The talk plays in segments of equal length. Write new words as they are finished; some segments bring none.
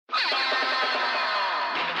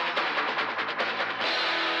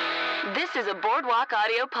This is a Boardwalk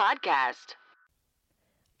Audio podcast.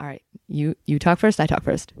 All right. You talk first, I talk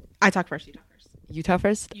first. I talk first, you talk first. You talk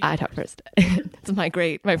first, I talk first. It's my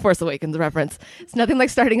Force Awakens reference. It's nothing like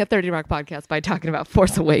starting a 30 Rock podcast by talking about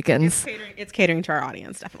Force Awakens. It's catering to our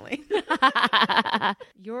audience, definitely.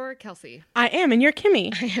 You're Kelsey. I am, and you're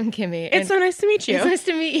Kimmy. I am Kimmy. It's so nice to meet you. It's nice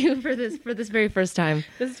to meet you for this very first time.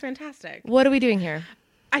 This is fantastic. What are we doing here?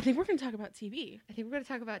 I think we're going to talk about TV. I think we're going to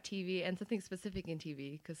talk about TV and something specific in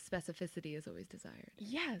TV because specificity is always desired.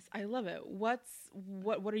 Yes, I love it. What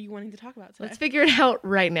are you wanting to talk about today? Let's figure it out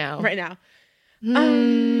right now. Right now.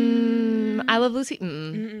 I Love Lucy.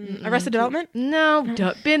 Arrested Development? No,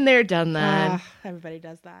 been there, done that. Everybody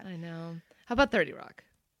does that. I know. How about 30 Rock?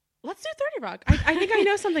 Let's do 30 Rock. I think I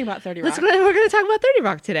know something about 30 Rock. We're going to talk about 30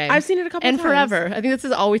 Rock today. I've seen it a couple times. And forever. I think this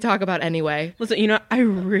is all we talk about anyway. Listen, I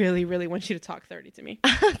really, really want you to talk 30 to me.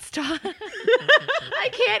 Stop. I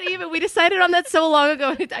can't even. We decided on that so long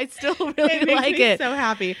ago. I still really like it. So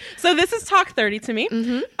happy. So this is Talk 30 to Me,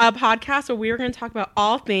 a podcast where we are going to talk about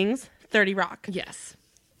all things 30 Rock. Yes.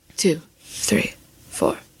 2, 3,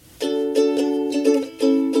 4.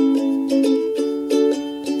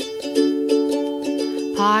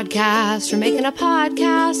 Podcast. We're making a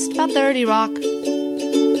podcast about 30 Rock.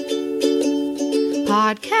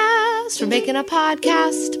 Podcast. We're making a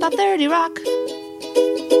podcast about 30 Rock.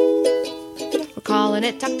 We're calling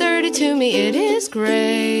it Talk 30 to Me. It is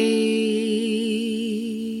great.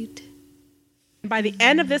 By the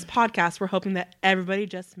end of this podcast, we're hoping that everybody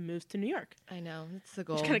just moves to New York. I know. That's the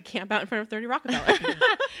goal. Just kind of camp out in front of 30 Rockefeller.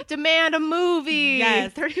 Demand a movie.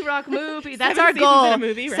 Yes. 30 Rock movie. That's 7 our goal. seasons and a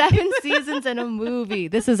movie, right? 7 seasons and a movie.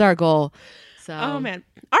 This is our goal. So. Oh, man.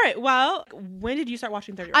 All right. Well, when did you start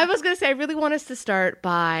watching 30 Rock? I was going to say, I really want us to start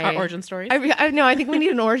by... Our origin stories? I think we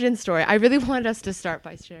need an origin story. I really wanted us to start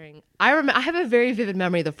by sharing... I have a very vivid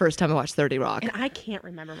memory the first time I watched 30 Rock. And I can't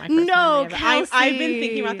remember my first memory of it. Kelsey. I've been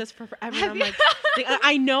thinking about this for forever. I'm like,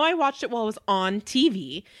 I know I watched it while it was on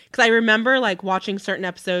TV because I remember like watching certain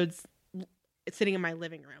episodes sitting in my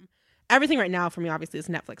living room. Everything right now for me obviously is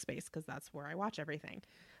Netflix based because that's where I watch everything.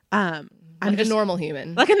 I'm just a normal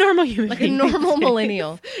human. Like a normal human. Like a normal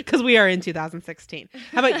millennial. Because we are in 2016.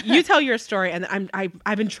 How about you tell your story? And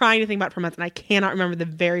I've been trying to think about it for months and I cannot remember the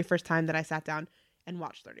very first time that I sat down and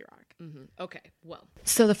watched 30 Rock. Okay, well.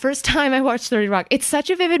 So the first time I watched 30 Rock, it's such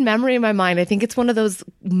a vivid memory in my mind. I think it's one of those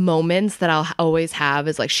moments that I'll always have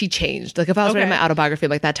is like she changed. Like if I was writing my autobiography,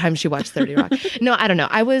 like that time she watched 30 Rock. No, I don't know.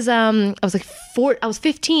 I was like I was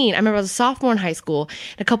 15. I remember I was a sophomore in high school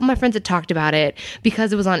and a couple of my friends had talked about it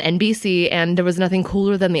because it was on NBC and there was nothing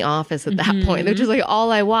cooler than The Office at that point, which is like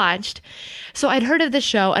all I watched. So I'd heard of this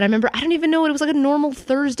show and I remember, I don't even know, it was like a normal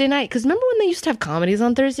Thursday night. Because remember when they used to have comedies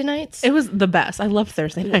on Thursday nights? It was the best. I love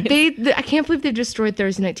Thursday nights. I can't believe they've destroyed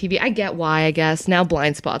Thursday night TV. I get why, I guess. Now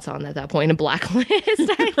Blind Spot's on at that point, and Blacklist,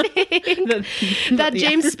 I think. That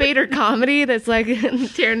James Spader comedy that's like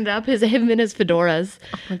tearing it up, him in his fedoras.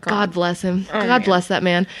 Oh my God bless him. God bless that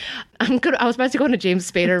man. I was about to go on a James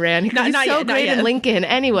Spader rant. He's so great in Lincoln.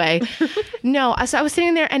 Anyway, no, so I was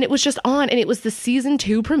sitting there and it was just on and it was the season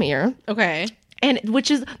 2 premiere. Okay. And which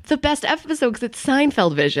is the best episode because it's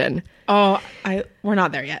Seinfeld vision. Oh, we're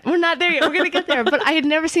not there yet. We're not there yet. We're going to get there. But I had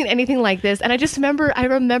never seen anything like this. And I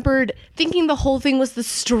remembered thinking the whole thing was the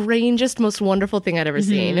strangest, most wonderful thing I'd ever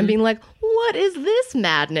seen. And being like, what is this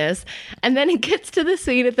madness? And then it gets to the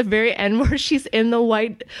scene at the very end where she's in the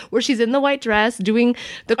white dress doing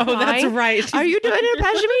the crying. Oh, that's right. Are you doing an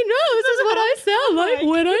impression of me? No, this is what I sound like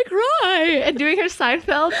when I cry. And doing her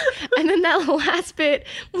Seinfeld. And then that last bit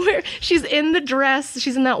where she's in the dress,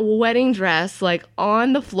 she's in that wedding dress, like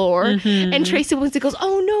on the floor. And Tracy Wilson goes,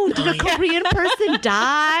 oh no, did a Korean person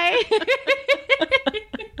die?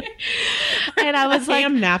 And I was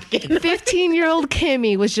like, napkin. 15-year-old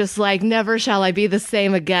Kimmy was just like, never shall I be the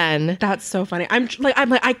same again. That's so funny. I'm like,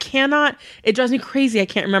 I cannot, it drives me crazy. I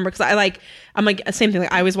can't remember because I'm like, same thing.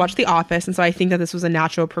 Like I always watch The Office. And so I think that this was a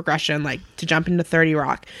natural progression, like to jump into 30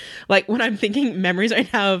 Rock. Like when I'm thinking memories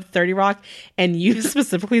right now of 30 Rock and you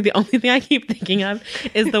specifically, the only thing I keep thinking of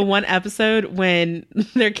is the one episode when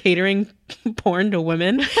they're catering porn to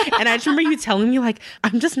women. And I just remember you telling me like,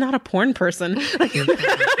 I'm just not a porn person. Like,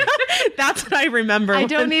 that's what I remember. I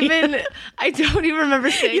don't even remember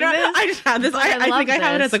saying this. I just have this. I think I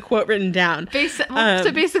have it as a quote written down.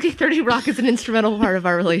 So basically 30 Rock is an instrumental part of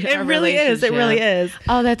our relationship. It really is. It really is.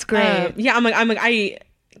 Oh, that's great. Yeah,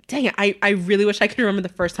 dang it. I really wish I could remember the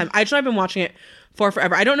first time. I've been watching it for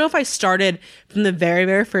forever. I don't know if I started from the very,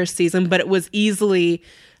 very first season, but it was easily,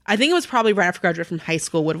 I think it was probably right after graduating from high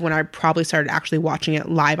school when I probably started actually watching it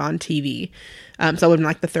live on TV. So it would have been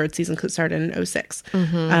like the third season because it started in 2006.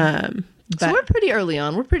 So we're pretty early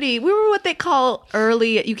on. We were what they call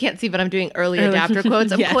early. You can't see, but I'm doing early adapter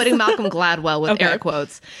quotes. I'm Yes. quoting Malcolm Gladwell with air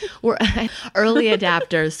quotes. We're early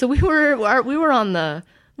adapters. So we were on the.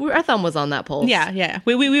 Our thumb was on that pulse. Yeah.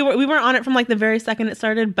 We weren't on it from like the very second it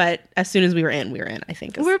started, but as soon as we were in, I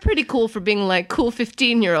think. We're pretty cool for being like cool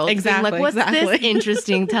 15-year-olds. Exactly. Like, what's this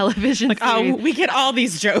interesting television like, series? oh, we get all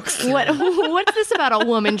these jokes. What's this about a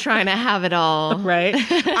woman trying to have it all? Right?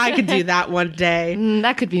 I could do that one day.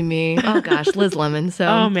 That could be me. Oh gosh, Liz Lemon. So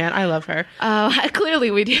Oh man, I love her. clearly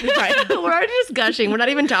we do. Right. We're already just gushing. We're not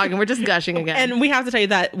even talking. We're just gushing again. And we have to tell you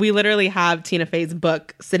that we literally have Tina Fey's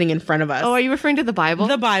book sitting in front of us. Oh, are you referring to the Bible?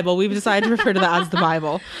 The Bible. We've decided to refer to that as the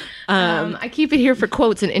Bible. I keep it here for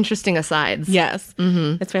quotes and interesting asides. Yes.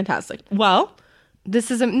 Mm-hmm. It's fantastic. Well,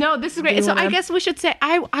 this is great. So I guess we should say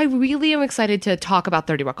I really am excited to talk about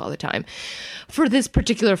 30 Rock all the time for this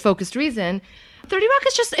particular focused reason. 30 Rock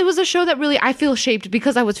it was a show that really, I feel, shaped,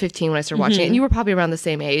 because I was 15 when I started watching it, and you were probably around the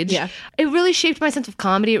same age. Yeah. It really shaped my sense of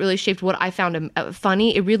comedy. It really shaped what I found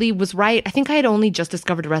funny. It really was right. I think I had only just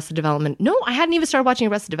discovered Arrested Development. No, I hadn't even started watching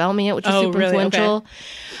Arrested Development yet, which was super really? influential. Okay.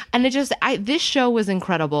 And this show was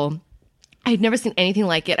incredible. I'd never seen anything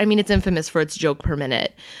like it. I mean, it's infamous for its joke per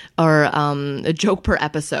minute or a joke per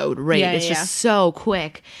episode rate. Yeah, it's just so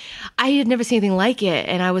quick. I had never seen anything like it,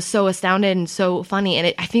 and I was so astounded and so funny.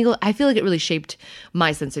 And I feel like it really shaped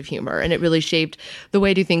my sense of humor, and it really shaped the way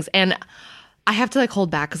I do things. And I have to like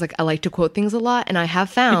hold back because like I like to quote things a lot, and I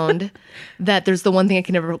have found that there's the one thing I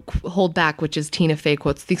can never hold back, which is Tina Fey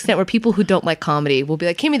quotes. To the extent where people who don't like comedy will be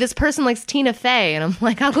like, "Kimmy, this person likes Tina Fey," and I'm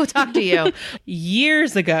like, "I'll go talk to you."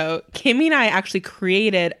 years ago, Kimmy and I actually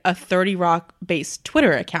created a 30 Rock based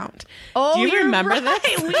Twitter account. Oh, do you remember right. that?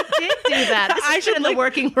 We did do that. This has been in the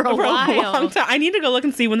working for a a while. long time. I need to go look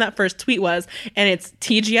and see when that first tweet was, and it's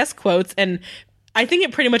TGS quotes. And I think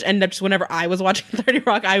it pretty much ended up just whenever I was watching 30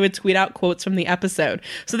 Rock, I would tweet out quotes from the episode.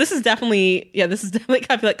 So this is definitely, I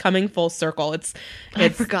feel like coming full circle. I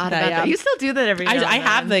forgot about that. You still do that every now and I then.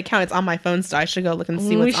 have the account. It's on my phone still. I should go look and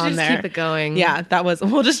see what's on there. We should just keep it going. Yeah,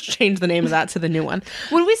 we'll just change the name of that to the new one.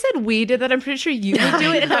 When we said we did that, I'm pretty sure you would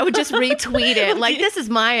do it, and I would just retweet it. Like, this is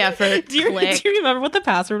my effort. Do you remember what the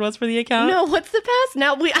password was for the account? No, what's the pass?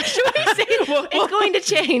 Now, should we say it's going to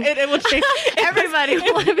change. It will change. Everybody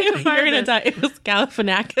will want to be a part You're of going to this. die. It was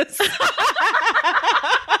Galifianakis.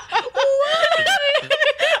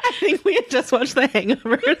 I think we had just watched The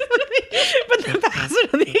Hangover or something. But the password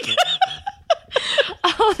of the account.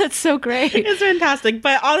 Oh, that's so great. It's fantastic.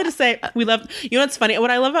 But all that to say, we love, you know what's funny? What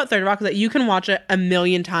I love about 30 Rock is that you can watch it a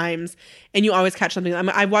million times and you always catch something. I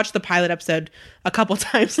mean, I've watched the pilot episode a couple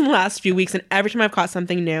times in the last few weeks, and every time I've caught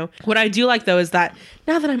something new. What I do like, though, is that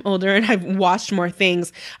now that I'm older and I've watched more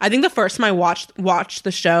things, I think the first time I watched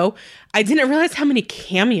the show, I didn't realize how many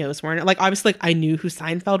cameos were in it. Like, obviously, I knew who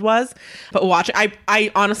Seinfeld was, but watching,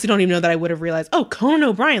 I honestly don't even know that I would have realized, oh, Conan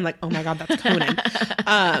O'Brien, like, oh my God, that's Conan.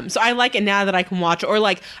 So I like it now that I can watch it. Or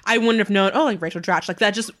like, I wouldn't have known, oh, like Rachel Dratch, like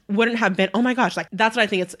that just wouldn't have been, oh my gosh, like that's what I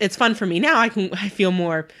think. It's fun for me now. I feel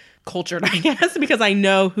more cultured, I guess, because I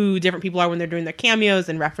know who different people are when they're doing their cameos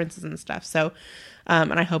and references and stuff. So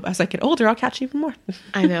and I hope as I get older, I'll catch even more.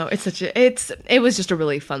 I know, it was just a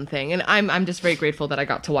really fun thing, and I'm just very grateful that I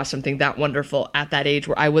got to watch something that wonderful at that age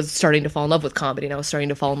where I was starting to fall in love with comedy, and I was starting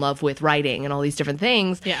to fall in love with writing and all these different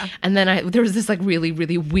things. Yeah. And then there was this like really,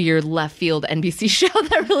 really weird left field NBC show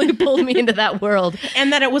that really pulled me into that world.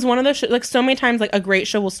 And that it was one of those like so many times like a great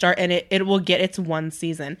show will start and it will get its one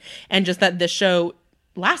season, and just that this show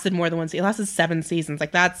lasted more than one season. It lasted 7 seasons.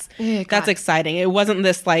 Like that's exciting. It wasn't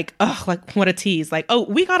this like, oh, like what a tease. Like, oh,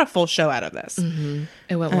 we got a full show out of this. Mm-hmm.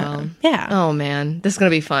 It went well. Yeah. Oh man, this is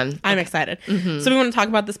gonna be fun. I'm excited. Mm-hmm. So we want to talk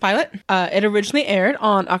about this pilot. It originally aired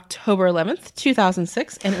on October 11th,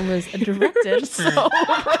 2006, and it was directed. So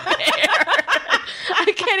I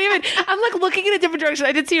can't even. I'm like looking in a different direction.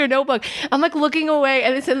 I did see your notebook. I'm like looking away,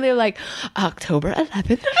 and then suddenly like October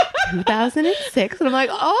 11th, 2006, and I'm like,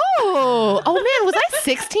 oh man, was I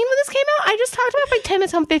 16 when this came out? I just talked about like 10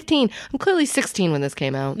 minutes. I'm 15. I'm clearly 16 when this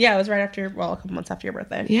came out. Yeah, it was right after, a couple months after your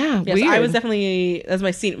birthday. Yeah, yes, weird. I was definitely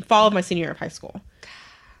fall of my senior year of high school.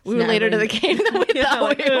 We were later to the game than we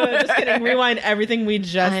thought we were. Just kidding. Rewind everything we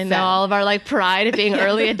just I know, said. all of our like pride at being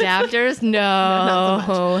early adapters. No. Not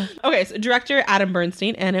so much. Okay, so director Adam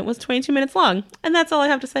Bernstein, and it was 22 minutes long. And that's all I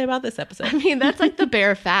have to say about this episode. I mean, that's like the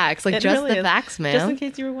bare facts. Like, It just really the is. facts, man. Just in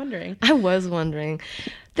case you were wondering. I was wondering.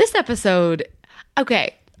 This episode,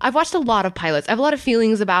 okay, I've watched a lot of pilots. I have a lot of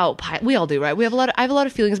feelings about we all do, right? I have a lot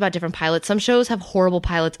of feelings about different pilots. Some shows have horrible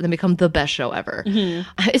pilots and then become the best show ever.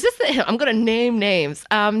 Mm-hmm. Is this I'm going to name names.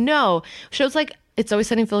 No. Shows like It's Always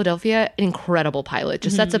Sunny in Philadelphia, an incredible pilot.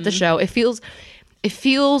 Just sets up the show. It feels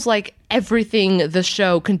like everything the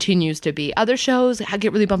show continues to be. Other shows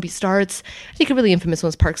get really bumpy starts. I think a really infamous one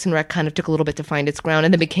was Parks and Rec, kind of took a little bit to find its ground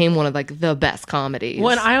and then became one of like the best comedies.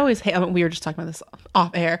 Well, and I always hate, we were just talking about this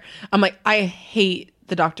off air. I'm like, I hate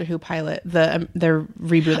the Doctor Who pilot, the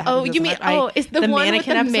reboot. That Oh, you mean, it's the one with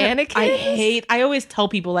the episode. mannequins? I always tell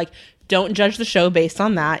people, like, don't judge the show based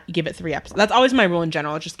on that. You give it 3 episodes. That's always my rule in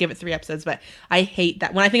general. Just give it 3 episodes. But I hate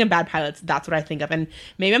that. When I think of bad pilots, that's what I think of. And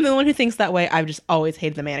maybe I'm the one who thinks that way. I've just always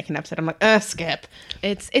hated the mannequin episode. I'm like, skip.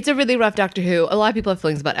 It's a really rough Doctor Who. A lot of people have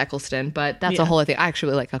feelings about Eccleston, but that's a whole other thing. I actually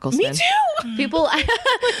really like Eccleston. Me too. People,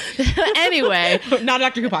 anyway, not a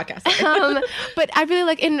Doctor Who podcast. but I really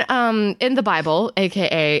like in the Bible,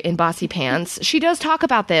 aka in Bossy Pants, she does talk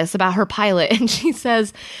about this, about her pilot, and she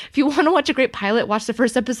says, if you want to watch a great pilot, watch the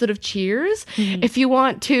first episode of Cheers. If you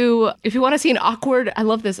want to see an awkward, I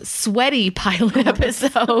love this, sweaty pilot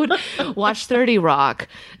episode, watch 30 Rock.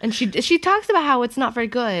 And she talks about how it's not very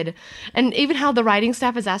good, and even how the writing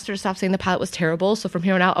staff has asked her to stop saying the pilot was terrible. So from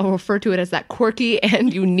here on out, I'll refer to it as that quirky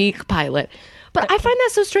and unique pilot. But I find that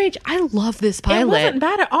so strange. I love this pilot. It wasn't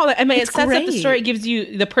bad at all. I mean, It's it sets up the great. story. It gives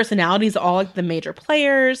you the personalities of all like the major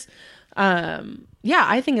players. Yeah,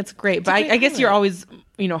 I think it's great. But I guess you're always,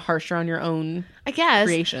 harsher on your own, I guess,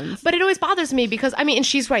 creations. But it always bothers me because, I mean, and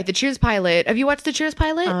she's right. The Cheers pilot. Have you watched the Cheers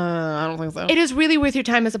pilot? I don't think so. It is really worth your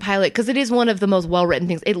time as a pilot because it is one of the most well-written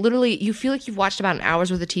things. It literally, you feel like you've watched about an hour's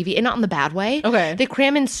worth of TV, and not in the bad way. Okay. They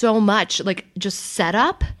cram in so much, like, just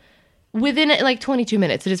setup within like 22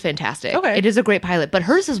 minutes. It is fantastic. Okay. It is a great pilot, but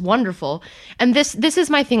hers is wonderful. And this is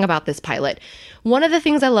my thing about this pilot. One of the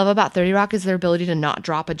things I love about 30 Rock is their ability to not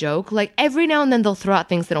drop a joke. Like, every now and then they'll throw out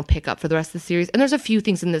things they don't pick up for the rest of the series. And there's a few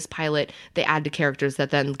things in this pilot they add to characters that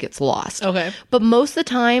then gets lost. Okay. But most of the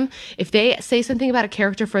time, if they say something about a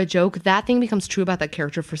character for a joke, that thing becomes true about that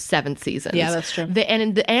character for 7 seasons. Yeah, that's true.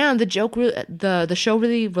 The joke, the show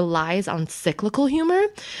really relies on cyclical humor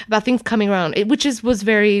about things coming around, was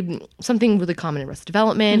something really common in Arrested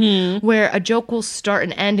Development, where a joke will start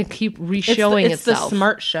and end and keep reshowing it's itself. the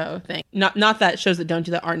smart show thing. Not that shows that don't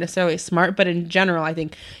do that aren't necessarily smart, but in general, I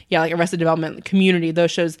think, like Arrested Development, Community, those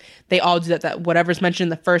shows, they all do that. That whatever's mentioned in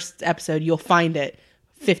the first episode, you'll find it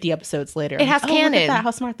 50 episodes later. It has canon. Look at that,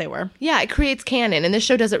 how smart they were. Yeah, it creates canon, and this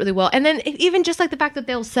show does it really well. And then even just like the fact that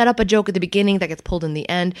they'll set up a joke at the beginning that gets pulled in the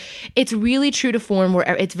end, it's really true to form where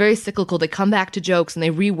it's very cyclical. They come back to jokes and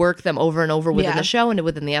they rework them over and over within the show and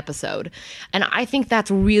within the episode. And I think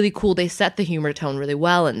that's really cool. They set the humor tone really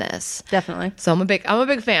well in this. Definitely. So I'm a big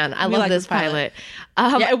fan. I love like this this pilot.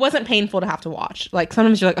 pilot. It wasn't painful to have to watch. Like,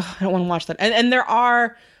 sometimes you're like, oh, I don't want to watch that. And there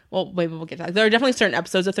are... Well, maybe we'll get to that. There are definitely certain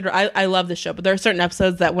episodes of I love the show, but there are certain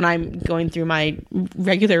episodes that when I'm going through my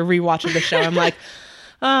regular rewatch of the show, I'm like,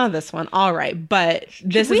 this one, all right. But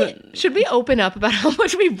should we open up about how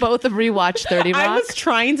much we both have rewatched 30 Rock? I was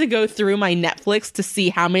trying to go through my Netflix to see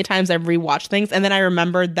how many times I've rewatched things, and then I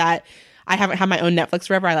remembered that I haven't had my own Netflix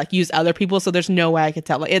forever. I use other people, so there's no way I could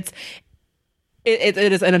tell. Like, it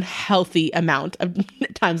is an unhealthy amount of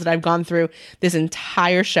times that I've gone through this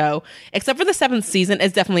entire show, except for the 7th season.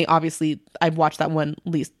 It's definitely, obviously, I've watched that one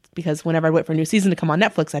least because whenever I'd wait for a new season to come on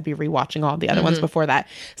Netflix, I'd be rewatching all the other ones before that.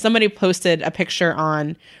 Somebody posted a picture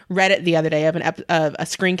on Reddit the other day of a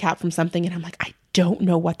screen cap from something, and I'm like, I don't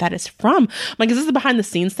know what that is from. I'm like, is this a behind the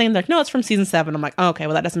scenes thing? They're like, no, it's from season 7. I'm like, oh, okay,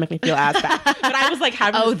 well, that doesn't make me feel as bad. But I was like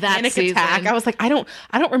having this panic attack. I was like, I don't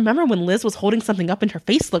remember when Liz was holding something up and her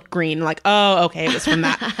face looked green. I'm like, oh, okay, it was from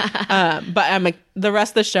that. But I'm like, the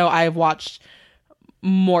rest of the show I've watched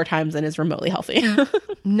more times than is remotely healthy.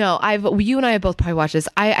 No, you and I have both probably watched this.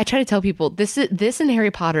 I try to tell people this and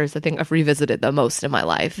Harry Potter is the thing I've revisited the most in my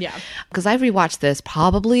life. Yeah. Because I've rewatched this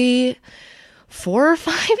probably 4 or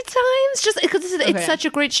 5 times, just because it's such a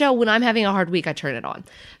great show. When I'm having a hard week, I turn it on.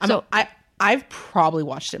 So I've probably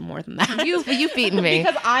watched it more than that. You've beaten me.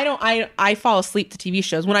 Because I fall asleep to TV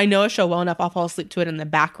shows. When I know a show well enough, I'll fall asleep to it in the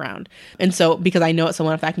background. And so, because I know it so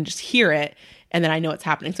well enough, I can just hear it and then I know it's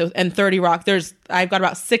happening. So, and 30 Rock, I've got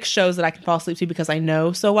about 6 shows that I can fall asleep to because I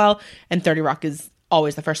know so well. And 30 Rock is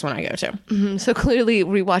always the first one I go to. Mm-hmm. So clearly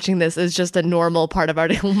rewatching this is just a normal part of our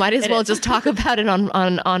day. We might as well just talk about it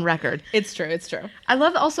on record. It's true. I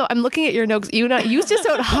love also, I'm looking at your notes. You just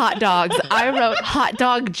wrote hot dogs. I wrote hot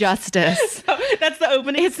dog justice. That's the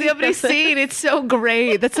opening. It's the opening scene. It's so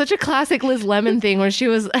great. That's such a classic Liz Lemon thing where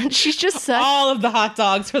she's just such... All of the hot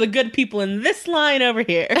dogs for the good people in this line over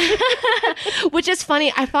here. Which is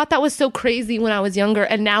funny. I thought that was so crazy when I was younger.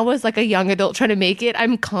 And now as like a young adult trying to make it,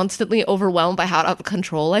 I'm constantly overwhelmed by how out of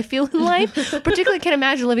control I feel in life. Particularly, I can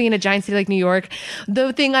imagine living in a giant city like New York.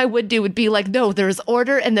 The thing I would do would be like, no, there's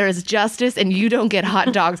order and there is justice and you don't get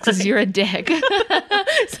hot dogs because you're a dick.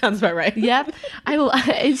 Sounds about right. Yep.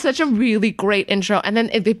 It's such a really great intro. And then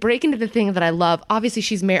they break into the thing that I love. Obviously,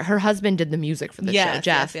 she's married. Her husband did the music for the show,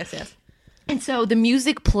 Jeff. Yes. And so the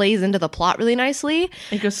music plays into the plot really nicely.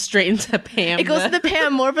 It goes straight into Pam. It goes to the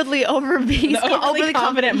Pam, morbidly obese, overly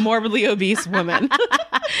confident, morbidly obese woman.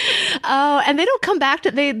 Oh, and they don't come back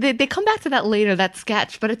to they come back to that later, that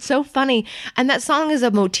sketch, but it's so funny. And that song is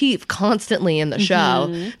a motif constantly in the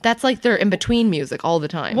show. That's like their in-between music all the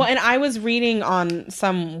time. Well, and I was reading on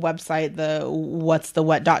some website, the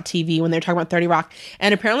what's-the-what.tv, when they were talking about 30 Rock,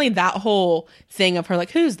 and apparently that whole thing of her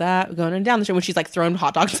like, who's that going down the street when she's like throwing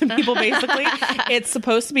hot dogs at people, basically. It's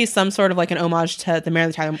supposed to be some sort of like an homage to the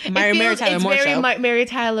Mary Tyler Moore show. Mary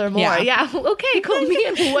Tyler Moore. Yeah. Okay, cool. Me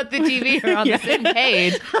and What the TV are on the same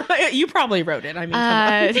page. You probably wrote it. I mean,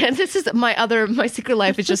 and this is my secret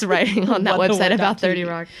life is just writing on that website about 30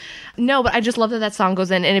 Rock. No, but I just love that song goes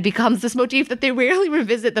in and it becomes this motif that they rarely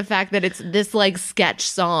revisit, the fact that it's this like sketch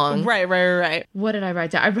song. Right. What did I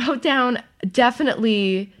write down? I wrote down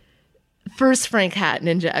definitely first Frank Hat,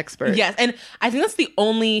 Ninja Expert. Yes, and I think that's the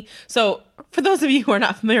only... So, for those of you who are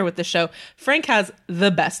not familiar with the show, Frank has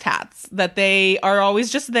the best hats, that they are always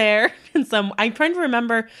just there. I'm trying to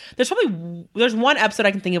remember, there's one episode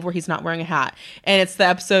I can think of where he's not wearing a hat, and it's the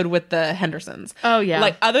episode with the Hendersons. Oh, yeah.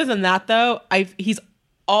 Like, other than that, though, he's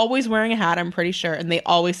always wearing a hat, I'm pretty sure, and they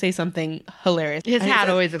always say something hilarious. His hat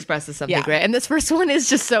always expresses something great. And this first one is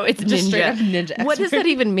just it's just ninja. Straight up ninja expert. What does that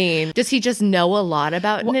even mean? Does he just know a lot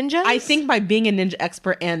about ninjas? I think by being a ninja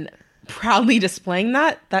expert and proudly displaying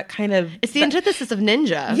that kind of... It's the antithesis of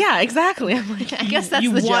ninja. Yeah, exactly. I'm like, I guess that's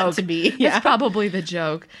you the want joke. To be. That's probably the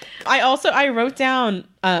joke. I wrote down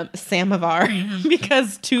Samovar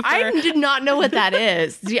because Toofer... I did not know what that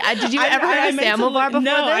is. Did you ever heard of Samovar before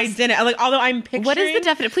No, this? I didn't. Like, although I'm picturing... What is the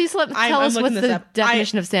definition? Please tell us what's the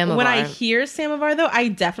definition of Samovar. When I hear Samovar, though, I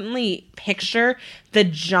definitely picture the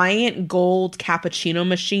giant gold cappuccino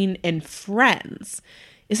machine in Friends.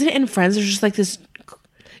 Isn't it in Friends? There's just like this...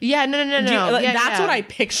 Yeah, no. That's what I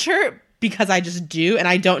picture because I just do, and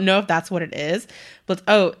I don't know if that's what it is. But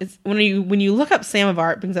it's when you look up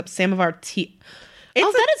Samovar, it brings up Samovar tea.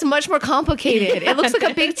 That is much more complicated. It looks like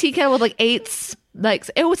a big tea kettle with like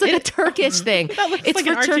it was like a Turkish thing. It's like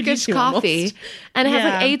for Turkish coffee, almost. And it has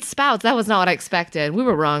like 8 spouts. That was not what I expected. We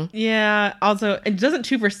were wrong. Yeah. Also, it doesn't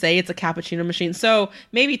Toofer say it's a cappuccino machine, so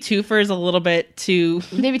maybe Toofer is a little bit too.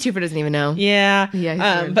 Maybe Toofer doesn't even know. Yeah.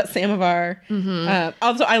 Yeah. But Samovar.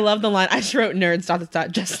 Also, I love the line. I just wrote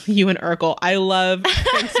nerds. ... Just you and Urkel. I love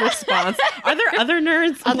Frank's response. Are there other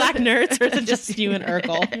nerds, black nerds, or is it just you and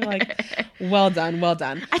Urkel? You're like, well done.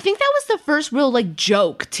 I think that was the first real like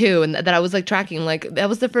joke too, and that I was like tracking. Like that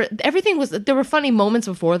was the first. Everything was. There were funny moments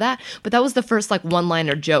before that, but that was the first like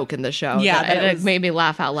one-liner joke in the show. Yeah, and it made me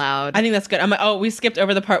laugh out loud. I think that's good. I'm like, we skipped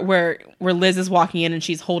over the part where Liz is walking in and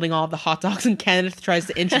she's holding all of the hot dogs, and Kenneth tries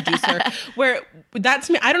to introduce her. Where that's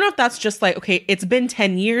me. I don't know if that's just like, okay, it's been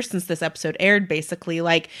 10 years since this episode aired. Basically,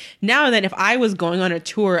 like now and then, if I was going on a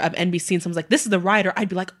tour of NBC and someone's like, "This is the writer," I'd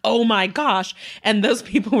be like, "Oh my gosh!" And those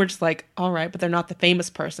people were just like, "All right," but they're not the famous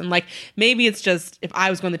person. Like maybe it's just if I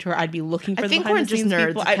was going on the tour, I'd be looking for. I think we're just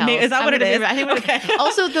nerds. Is that what it is? I think okay.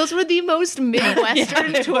 Also, those were the most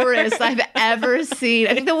Midwestern tourists I've ever seen.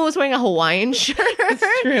 I think the one was wearing a Hawaiian shirt.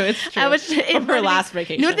 It's true. From her last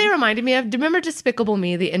vacation. You know what they reminded me of? Do you remember Despicable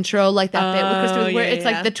Me, the intro, like that bit with Kristen, where it's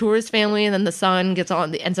like the tourist family and then the son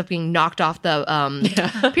ends up being knocked off the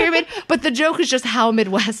pyramid. But the joke is just how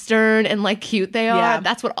Midwestern and like cute they are. Yeah,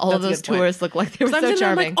 that's what all of those tourists look like. They were so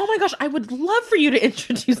charming. Like, oh my gosh, I would love for you to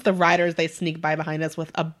introduce the riders. They sneak by behind us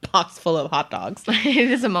with a box full of hot dogs.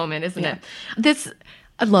 It is a moment, isn't it?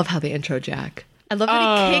 I love how they intro Jack. I love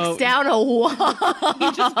that he kicks down a wall.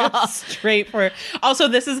 He just goes straight for it. Also,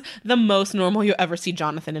 this is the most normal you ever see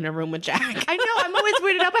Jonathan in a room with Jack. I know. I'm always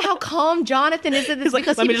weirded out by how calm Jonathan is at this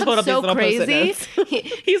because he becomes so crazy.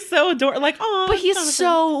 He's so adorable. Like, oh, but he's Jonathan.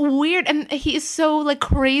 so weird, and he's so like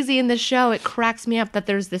crazy in the show. It cracks me up that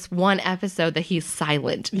there's this one episode that he's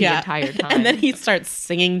silent the entire time, and then he starts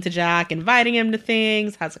singing to Jack, inviting him to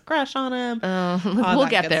things, has a crush on him. We'll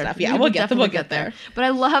get there. Stuff. Yeah, we'll get there. But I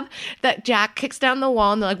love that Jack kicks down the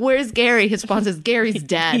wall and they're like, "Where's Gary?" His response is, "Gary's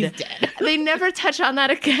dead." He's dead. They never touch on that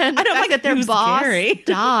again. I don't like that their boss Gary?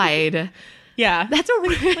 died. Yeah. That's a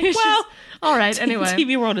weird. Well, all right. Anyway,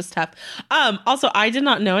 TV world is tough. Also, I did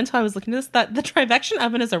not know until I was looking at this that the Trivection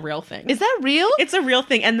oven is a real thing. is that real? It's a real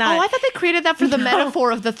thing, and that I thought they created that for the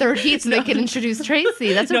metaphor of the third heat, so they could introduce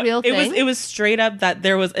Tracy. That's a real thing. It was straight up that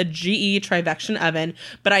there was a GE Trivection oven,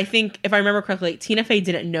 but I think if I remember correctly, Tina Fey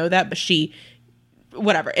didn't know that, but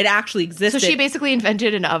whatever, it actually existed. So she basically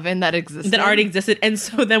invented an oven that existed. That already existed. And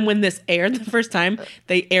so then when this aired the first time,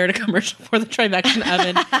 they aired a commercial for the Trivection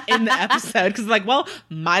oven in the episode. Because like, well,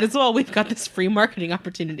 might as well. We've got this free marketing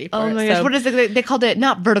opportunity for Oh my gosh. What is it? They called it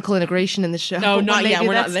not vertical integration in the show. No, not yet.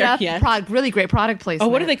 We're not there yet. Really great product placement. Oh,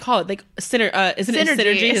 what do they call it? Like, isn't it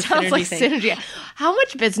synergy? It sounds like synergy. How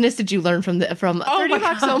much business did you learn from 30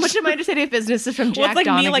 Rock? So much of my understanding of business is from Jack Well, it's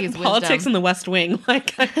like me, Donaghy's like politics in the West Wing.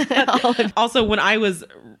 Like, also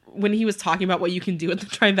when he was talking about what you can do with the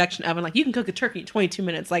Trivection oven, like you can cook a turkey in 22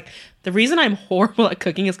 minutes. Like the reason I'm horrible at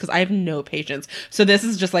cooking is because I have no patience. So this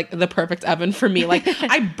is just like the perfect oven for me. Like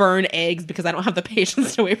I burn eggs because I don't have the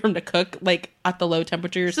patience to wait for them to cook like at the low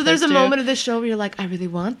temperature. So there's a moment of the show where you're like, I really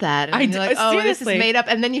want that. And you're like, oh, this is made up.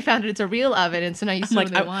 And then you found it's a real oven. And so now you still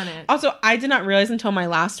really want it. Also, I did not realize until my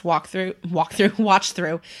last watch through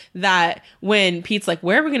that when Pete's like,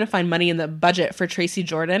 where are we going to find money in the budget for Tracy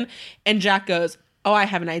Jordan? And Jack goes, oh, I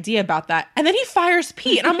have an idea about that. And then he fires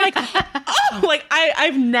Pete. And I'm like, oh, like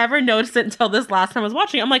I've never noticed it until this last time I was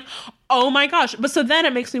watching. I'm like, oh my gosh. But so then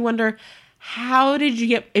it makes me wonder, how did you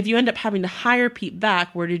get, if you end up having to hire Pete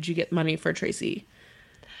back, where did you get money for Tracy?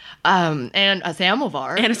 And a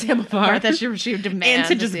samovar. That she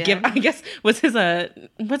demands. And to just give, I guess, was his,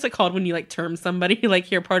 what's it called when you like term somebody, like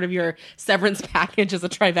here part of your severance package is a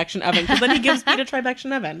Trivection oven. Because then he gives Pete a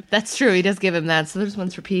Trivection oven. That's true. He does give him that. So there's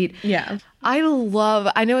one's for Pete. Yeah. I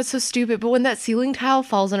know it's so stupid, but when that ceiling tile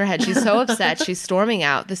falls on her head, she's so upset. She's storming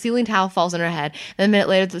out. The ceiling tile falls on her head. And a minute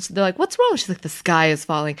later, they're like, what's wrong? She's like, the sky is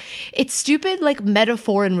falling. It's stupid, like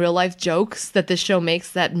metaphor in real life jokes that this show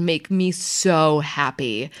makes that make me so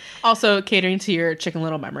happy. Also catering to your Chicken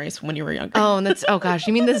Little memories when you were younger. Oh gosh.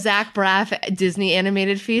 You mean the Zach Braff Disney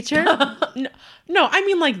animated feature? No, I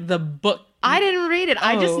mean like the book. I didn't read it.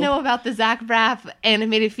 I just know about the Zach Braff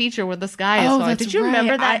animated feature where the sky is falling. Did you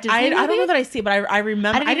remember that Disney movie? I don't know that I see it, but I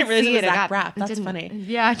remember. I didn't realize it was Zach Braff. That's funny.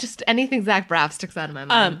 Yeah, just anything Zach Braff sticks out of my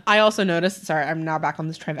mind. I also noticed, sorry, I'm now back on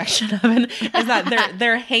this Trivection oven, is that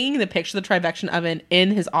they're hanging the picture of the Trivection oven in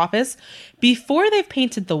his office before they've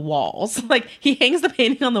painted the walls. Like he hangs the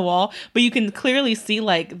painting on the wall, but you can clearly see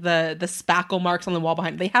like the spackle marks on the wall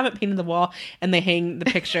behind. They haven't painted the wall and they hang the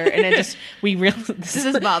picture, and it just does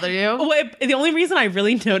this bother you? Well, the only reason I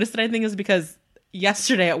really noticed it, I think, is because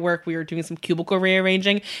yesterday at work we were doing some cubicle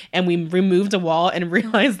rearranging and we removed a wall and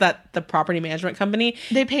realized that the property management company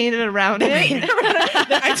they painted around it.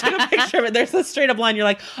 I took a picture of it. There's a straight up line. You're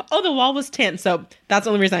like, oh, the wall was tint. So that's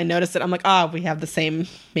the only reason I noticed it. I'm like, we have the same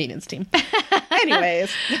maintenance team.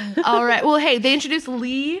 Anyways. All right. Well, hey, they introduced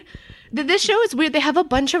Lee. This show is weird. They have a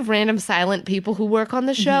bunch of random silent people who work on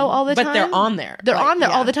the show all the time. But they're on there. They're on there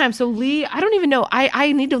all the time. So Lee, I don't even know.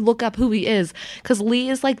 I need to look up who he is because Lee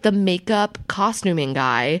is like the makeup costuming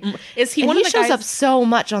guy. Is he one of the guys? He shows up so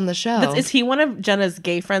much on the show. Is he one of Jenna's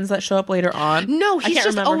gay friends that show up later on? No, he's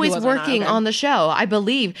just always working on the show, I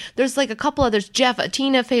believe. There's like a couple others. Jeff,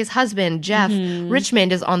 Tina Fey's husband, Jeff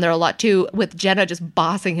Richmond is on there a lot too, with Jenna just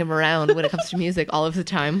bossing him around when it comes to music all of the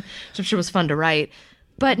time, which I'm sure was fun to write.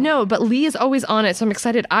 But Lee is always on it, so I'm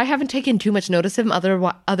excited. I haven't taken too much notice of him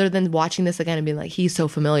other than watching this again and being like, he's so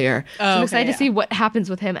familiar. So I'm excited to see what happens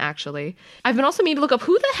with him, actually. I've been also meaning to look up,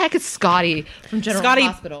 who the heck is Scotty from General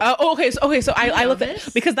Hospital? So I looked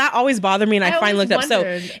at, because that always bothered me, and I finally looked up.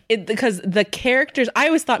 So, because the characters, I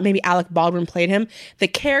always thought maybe Alec Baldwin played him. The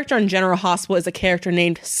character on General Hospital is a character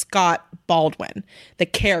named Scott Baldwin. The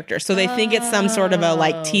character. So they think it's some sort of a,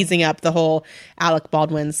 like, teasing up the whole Alec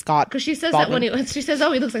Baldwin, Scott Because she says Baldwin. that when she says,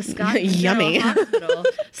 he looks like Scott. Yummy.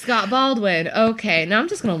 Scott Baldwin. Okay, now I'm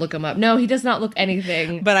just gonna look him up. No, he does not look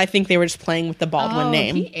anything. But I think they were just playing with the Baldwin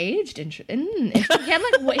name. He aged. He had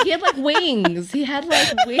like wings. He had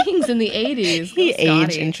like wings in the 80s. He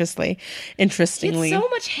aged interestingly. He had so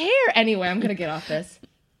much hair. Anyway, I'm gonna get off this.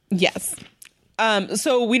 Yes.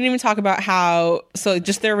 So we didn't even talk about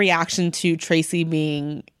just their reaction to Tracy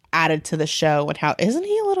being added to the show and how isn't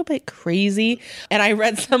he a little bit crazy? And I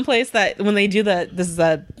read someplace that when they do this is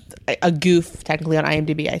a a goof technically on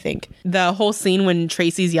IMDb, I think. The whole scene when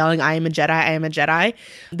Tracy's yelling, "I am a Jedi, I am a Jedi."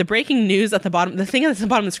 The breaking news at the bottom, the thing at the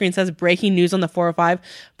bottom of the screen says breaking news on the 405,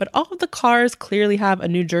 but all of the cars clearly have a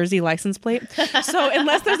New Jersey license plate. So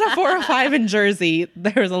unless there's a 405 in Jersey,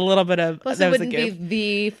 there's a little bit of, Plus, that it was a wouldn't goof.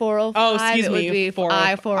 be the 405. Oh, excuse it me, would be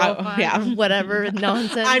 405. yeah. Whatever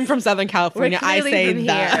nonsense. I'm from Southern California. We're I clearly say from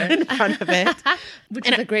that here. in front of it. Which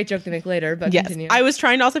is a great joke to make later, but Yes. continue. I was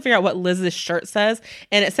trying to also figure out what Liz's shirt says,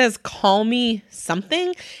 and it says "Call me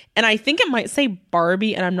something," and I think it might say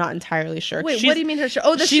Barbie, and I'm not entirely sure. Wait, what do you mean her shirt?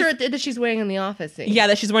 Oh, the she's- shirt that she's wearing in the office scene. Yeah,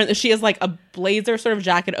 that she's wearing. She has like a blazer sort of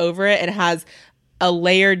jacket over it, and it has a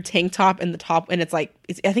layered tank top in the top, and it's like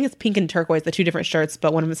I think it's pink and turquoise, the two different shirts,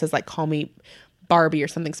 but one of them says like "Call me Barbie" or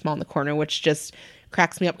something small in the corner, which just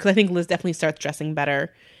cracks me up because I think Liz definitely starts dressing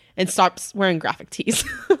better and stops wearing graphic tees.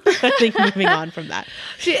 I think moving on from that.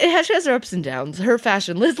 She has her ups and downs. Her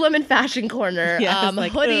fashion, Liz Lemon fashion corner, Yeah, it's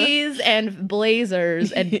like, hoodies and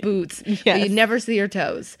blazers and boots. But Yes. you never see her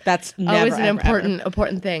toes. That's never, always an ever,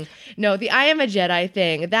 important thing. No, the "I am a Jedi"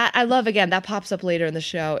 thing that I love. Again, that pops up later in the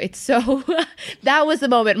show. It's so that was the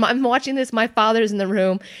moment. I'm watching this. My father's in the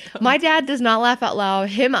room. My dad does not laugh out loud.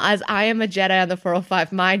 Him as "I am a Jedi" on the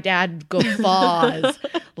 405. My dad guffaws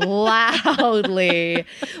loudly,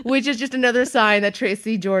 which is just another sign that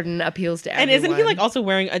Tracy Jordan appeals to And everyone. isn't he like also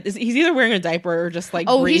wearing? He's either wearing a diaper or just like.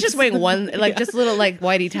 Oh, briefs. he's just wearing one, like just little like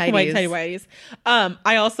whitey tighties. White tighty whities.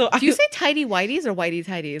 Do you say tidy whiteys or whitey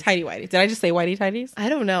tighties? tidy whities? Did I just say whitey tighties? I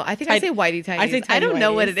don't know. I think I say whitey tighties. I say tidy I don't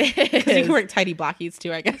know what whities. it is. Because you can wear tidy blockies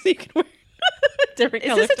too. I guess you can wear different. Is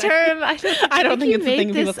color this a term? I don't think you it's a thing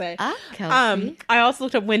made people this say. up, Kelsey. I also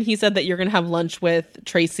looked up when he said that you're gonna have lunch with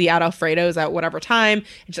Tracy at Alfredo's at whatever time.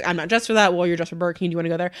 She's like, I'm not dressed for that. Well, you're dressed for Burger King. Do you want to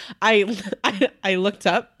go there? I looked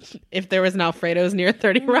up if there was an Alfredo's near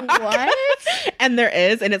 30 Rock. What? And there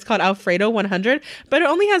is, and it's called Alfredo 100, but it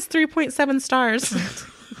only has 3.7 stars.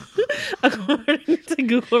 According to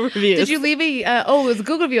Google reviews. Did you leave a? It was a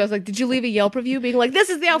Google review. I was like, did you leave a Yelp review being like, this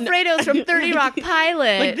is the Alfredo's from 30 Rock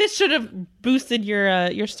pilot? Like this should have boosted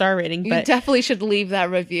your star rating, You but definitely should leave that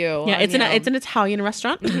review. yeah, on it's Yelp. an Italian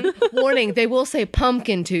restaurant. Warning, they will say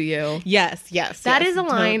pumpkin to you. Yes. That is a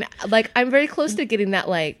line. Like, I'm very close to getting that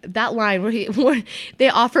line where they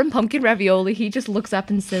offer him pumpkin ravioli. He just looks up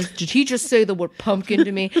and says, "Did he just say the word pumpkin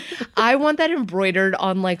to me?" I want that embroidered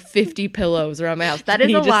on like 50 pillows around my house. That is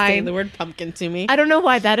You a just say line. the word pumpkin to me. I don't know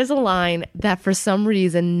why that is a line that for some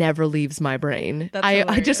reason never leaves my brain. That's I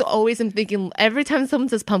hilarious. just always am thinking every time someone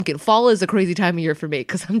says pumpkin, fall is a crazy time of year for me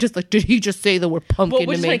because I'm just like, did he just say the word pumpkin Which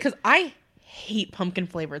to is me? funny because I hate pumpkin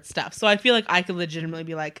flavored stuff, so I feel like I could legitimately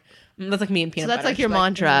be like, that's like me and peanut butter. So that's like your Just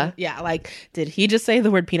mantra. Yeah, like did he just say the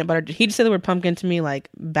word peanut butter? Did he just say the word pumpkin to me? Like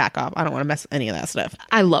back off. I don't want to mess with any of that stuff.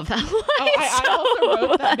 I love that line I so also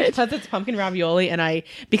wrote that much. because it's pumpkin ravioli, and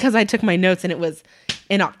because I took my notes and it was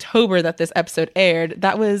in October that this episode aired.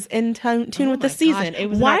 That was in tune with the season. Gosh. It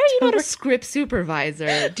was in Why are you not October. a script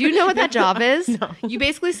supervisor? Do you know what that job is? No. You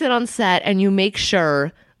basically sit on set and you make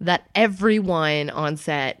sure that everyone on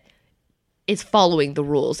set is following the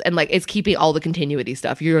rules and like is keeping all the continuity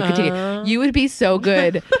stuff. You're you would be so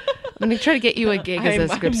good. I'm gonna try to get you a gig as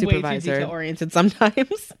a script I'm way too supervisor. detail oriented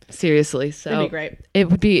sometimes. Seriously, so That'd be great. It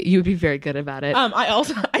would be you would be very good about it.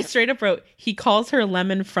 I straight up wrote, he calls her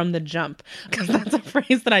Lemon from the jump, because that's a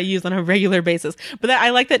phrase that I use on a regular basis. But I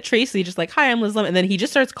like that Tracy just like, hi, I'm Liz Lemon, and then he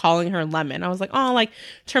just starts calling her Lemon. I was like, oh, like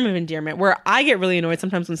term of endearment. Where I get really annoyed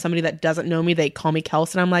sometimes when somebody that doesn't know me, they call me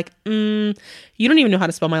Kels, and I'm like, you don't even know how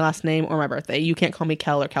to spell my last name or my birthday. You can't call me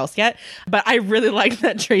Kel or Kels yet. But I really like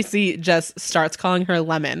that Tracy just starts calling her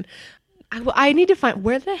Lemon. I need to find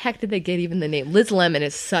where the heck did they get even the name? Liz Lemon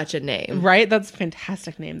is such a name. Right? That's a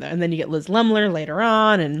fantastic name, though. And then you get Liz Lemler later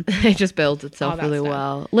on, and It just builds itself All that really stuff.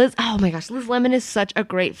 well. Liz, oh my gosh, Liz Lemon is such a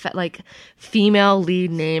great female lead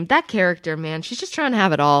name. That character, man, she's just trying to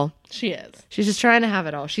have it all. she is. She's just trying to have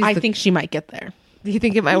it all. I think she might get there. Do you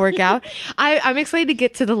think it might work out? I'm excited to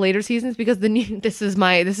get to the later seasons because this is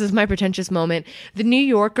my pretentious moment. The New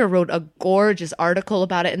Yorker wrote a gorgeous article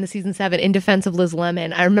about it in the season 7 in defense of Liz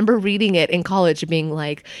Lemon. I remember reading it in college and being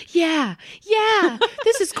like, yeah,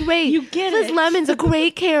 this is great. You get Liz it. Lemon's a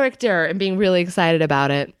great character and being really excited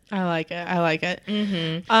about it. I like it.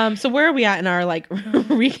 Mm-hmm. So where are we at in our like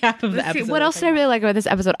recap of the See, episode? what else did I really like about this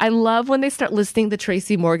episode? I love when they start listing the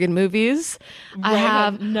Tracy Morgan movies. I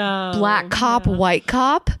have Black Cop, White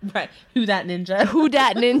Cop, Right. Who that ninja? Who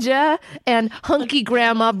Dat Ninja, and Hunky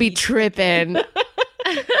Grandma Be Trippin'.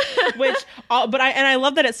 I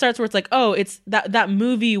love that it starts where it's like, oh, it's that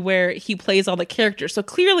movie where he plays all the characters. So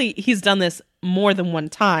clearly he's done this more than one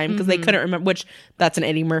time because they couldn't remember, which that's an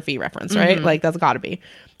Eddie Murphy reference, right? Like that's gotta be.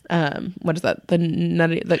 what is that?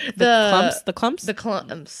 The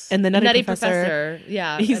clumps, and the Nutty Professor.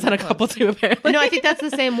 Yeah, he's done a couple too. Apparently, no, I think that's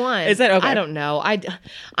the same one. Is it? Okay. I don't know.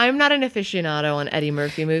 I'm not an aficionado on Eddie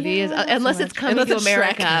Murphy movies unless it's coming to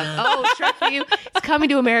America. Oh, Shrek for you. It's Coming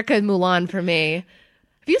to America and Mulan for me.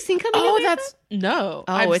 Have you seen Coming to America?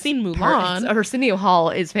 I've seen Mulan. Arsenio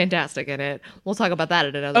Hall is fantastic in it. We'll talk about that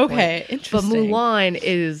at another point. Okay, interesting. But Mulan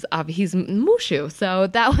is he's Mushu, so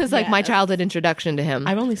that was like my childhood introduction to him.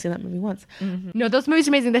 I've only seen that movie once. Mm-hmm. No, those movies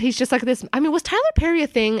are amazing. That he's just like this. I mean, was Tyler Perry a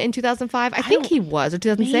thing in 2005? I think he was, or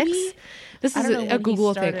 2006. Maybe? This is a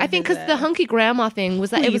Google thing. I think because the hunky grandma thing was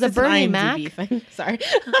that it was a Bernie Mac thing. Sorry.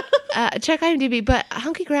 Check IMDb, but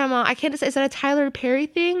hunky grandma. I can't decide. Is that a Tyler Perry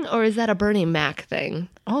thing or is that a Bernie Mac thing?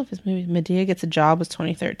 All of his movies. Medea Gets a Job was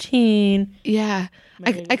 2013. Yeah,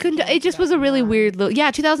 I couldn't. It just was a really weird.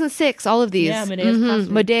 2006. All of these. Yeah, Medea's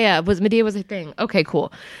Medea was a thing. Okay,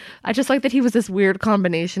 cool. I just like that he was this weird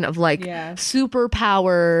combination of like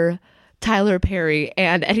superpower Tyler Perry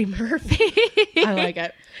and Eddie Murphy. I like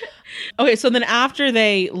it. Okay, so then after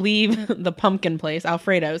they leave the pumpkin place,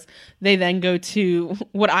 Alfredo's, they then go to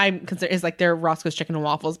what I consider is like their Roscoe's Chicken and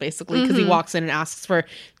Waffles, basically, because he walks in and asks for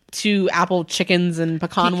 2 apple chickens and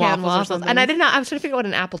pecan waffles or something. And I was trying to figure out what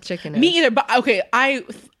an apple chicken is. Me either, but okay,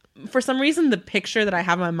 for some reason, the picture that I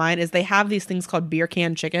have in my mind is they have these things called beer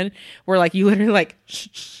can chicken, where like you literally like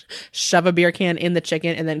shove a beer can in the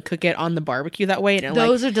chicken and then cook it on the barbecue that way. And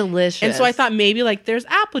those are delicious. And so I thought maybe like there's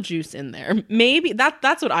apple juice in there. Maybe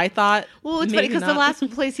that's what I thought. Well, it's funny because the last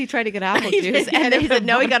place he tried to get apple juice, and then he said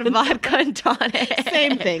no, he got a vodka and tonic.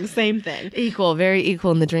 Same thing. Very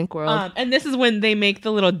equal in the drink world. And this is when they make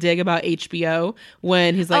the little dig about HBO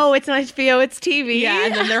when he's like, "Oh, it's not HBO, it's TV." Yeah,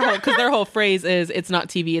 and then their whole phrase is it's not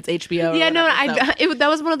TV, it's HBO. Yeah, no, that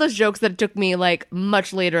was one of those jokes that it took me like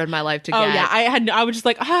much later in my life to get. Oh yeah, I was just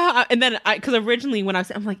like, and then because originally when I'm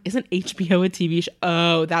like, isn't HBO a TV show?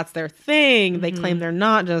 Oh, that's their thing. They claim they're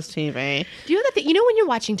not just TV. Do you know that thing? You know when you're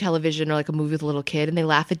watching television or like a movie with a little kid and they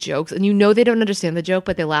laugh at jokes and you know they don't understand the joke,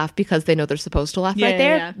 but they laugh because they know they're supposed to laugh right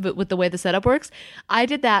there. Yeah. But with the way the setup works, I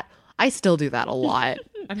did that. I still do that a lot.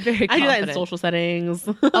 I'm very confident. I do that in social settings.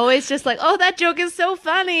 Always just like, oh, that joke is so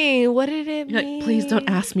funny. What did it mean? Like, please don't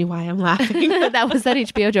ask me why I'm laughing. That was that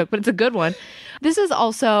HBO joke, but it's a good one. This is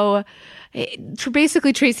also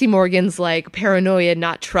basically Tracy Morgan's like paranoia,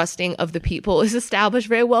 not trusting of the people is established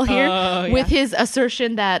very well here with his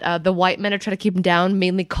assertion that the white men are trying to keep him down,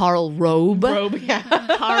 mainly Karl Rove.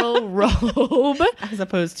 Karl Rove. As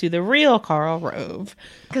opposed to the real Karl Rove.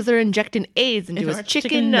 Because they're injecting AIDS into his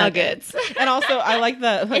chicken nuggets. And also, I like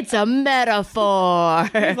the... Like, it's a metaphor.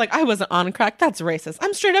 He's like, I wasn't on crack. That's racist.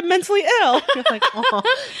 I'm straight up mentally ill. Like,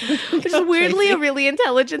 which is weirdly a really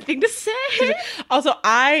intelligent thing to say. Also,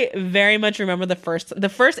 I very much remember the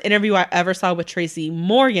first interview I ever saw with Tracy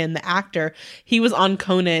Morgan, the actor. He was on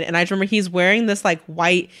Conan, and I remember he's wearing this like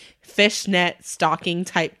white fishnet stocking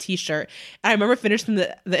type t-shirt. And I remember finishing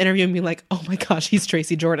the interview and being like, oh my gosh, he's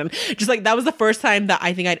Tracy Jordan. Just like that was the first time that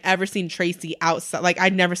I think I'd ever seen Tracy outside. Like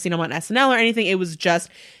I'd never seen him on SNL or anything. It was just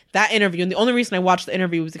that interview. And the only reason I watched the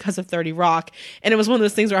interview was because of 30 Rock. And it was one of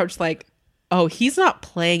those things where I was just like, oh, he's not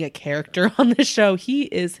playing a character on this show. He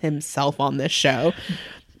is himself on this show.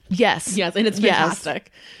 Yes. And it's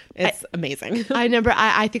fantastic. It's amazing. I remember,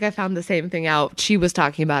 I think I found the same thing out. She was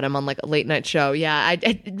talking about him on like a late night show. Yeah,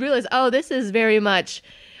 I realized, oh, this is very much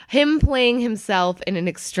him playing himself in an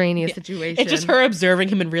extraneous situation. It's just her observing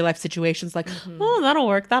him in real life situations like, oh, that'll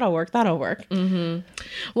work. Mm-hmm.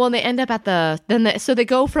 Well, and they end up at so they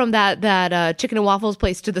go from that chicken and waffles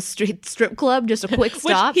place to the street strip club, just a quick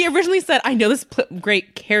stop. Which he originally said, I know this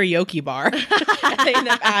great karaoke bar. And they end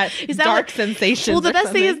up at Dark Sensations. Well, the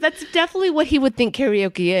best thing is that's definitely what he would think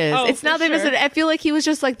karaoke is. Oh, it's not that sure. I feel like he was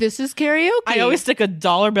just like, this is karaoke. I always stick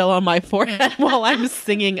 $1 bill on my forehead while I'm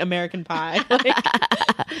singing American Pie.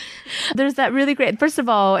 There's that really great. First of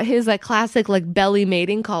all, his like classic like belly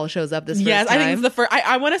mating call shows up this first time. I think it's the first.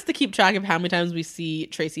 I want us to keep track of how many times we see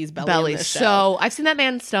Tracy's belly. In this show. So I've seen that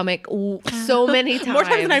man's stomach so many times. More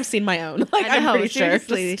times than I've seen my own. Like I'm pretty sure.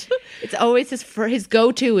 It's always his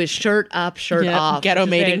go-to is shirt up, shirt off. Ghetto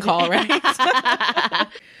mating call, right?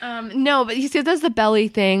 No, but he still does the belly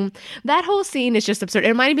thing. That whole scene is just absurd. It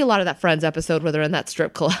reminded me a lot of that Friends episode where they're in that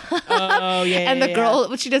strip club. Oh yeah. And the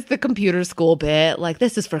girl, she does the computer school bit. Like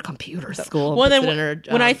this is for computer school. Well, then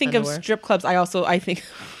when I think of strip clubs, I think.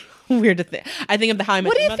 Weird to think. I think of the How I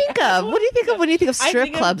Met Your Mother. What do you think of? What do you think of when you think of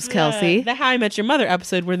strip clubs, Kelsey? The How I Met Your Mother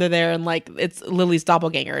episode where they're there and like it's Lily's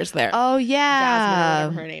doppelganger is there. Oh yeah,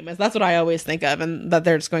 Jasmine, whatever her name is. That's what I always think of, and that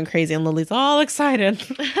they're just going crazy and Lily's all excited.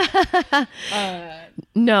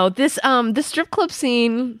 No, this the strip club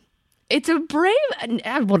scene. it's a brave. I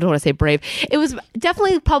don't want to say brave. It was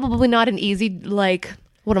definitely probably not an easy like.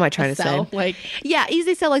 What am I trying to Sell, say? like, yeah,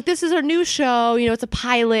 easy sell. Like, this is our new show. You know, it's a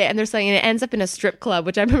pilot, and they're saying it ends up in a strip club,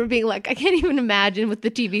 which I remember being like, I can't even imagine with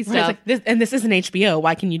the TV stuff. like, this isn't HBO.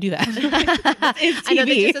 Why can you do that? It's TV. I know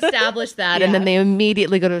they just established that, and then they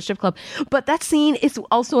immediately go to a strip club. But that scene is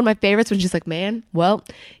also one of my favorites when she's like, "Man, well,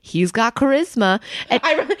 he's got charisma." And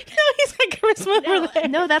he's got charisma over there.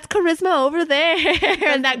 no, that's charisma over there,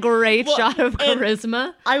 and that great shot of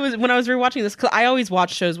charisma. When I was rewatching this, 'cause I always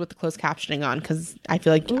watch shows with the closed captioning on because I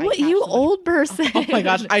feel like What, you old person? Oh my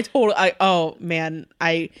gosh, oh man,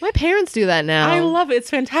 my parents do that now. I love it. It's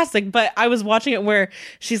fantastic. But I was watching it where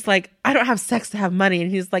she's like, I don't have sex to have money.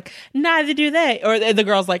 And he's like, neither do they. Or the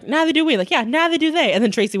girl's like, neither do we. Like, yeah, neither do they. And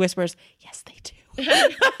then Tracy whispers, yes, they do.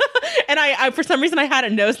 And I for some reason I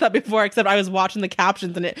hadn't noticed that before, except I was watching the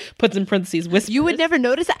captions and it puts in parentheses whispers. You would never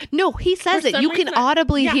notice that. No, he says it. You can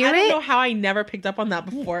audibly hear it. I don't know how I never picked up on that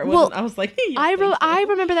before. I was like, hey, I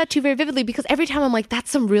remember that too very vividly because every time I'm like,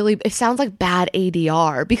 that's some really, it sounds like bad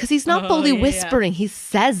ADR because he's not fully whispering. He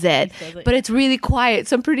says it, but it's really quiet.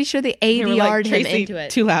 So I'm pretty sure they ADR'd him into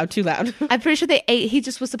it. Too loud. I'm pretty sure he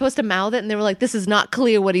just was supposed to mouth it and they were like, this is not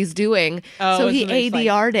clear what he's doing. So he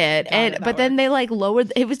ADR'd it. But then they like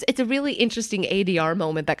lowered, it's a really interesting ADR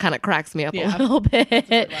moment that kind of cracks me up a little bit.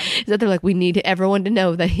 Is that they're like, we need everyone to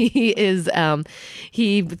know that he is,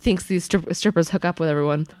 he thinks these strippers hook up with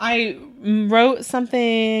everyone. I wrote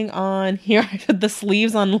something on here, the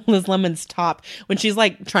sleeves on Liz Lemon's top when she's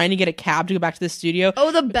like trying to get a cab to go back to the studio.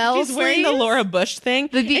 Oh, the bell She's sleeves? wearing the Laura Bush thing.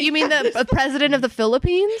 You mean the president of the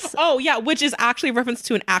Philippines? Oh yeah, which is actually a reference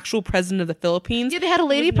to an actual president of the Philippines. Yeah, they had a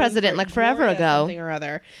lady president like forever ago. Something or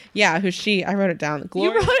other. Yeah, who's she? I wrote it down.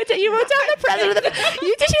 You wrote down the president of the.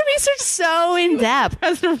 You did your research so in depth.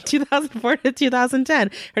 President from 2004 to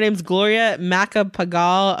 2010. Her name's Gloria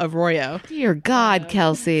Macapagal Arroyo. Dear God,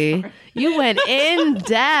 Kelsey. You went in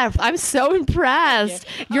depth. I'm so impressed.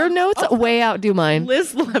 Your notes way outdo mine.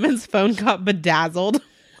 Liz Lemon's phone got bedazzled.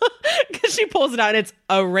 Because she pulls it out and it's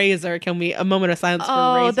a razor. Can we a moment of silence for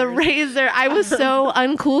razor? Oh, the razor. I was so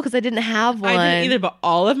uncool because I didn't have one. I didn't either, but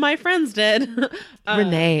all of my friends did.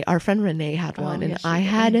 Renee, our friend Renee had one, and I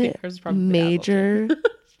had a major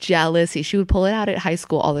jealousy. She would pull it out at high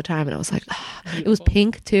school all the time, and I was like, it was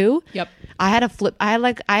pink too. Yep. I had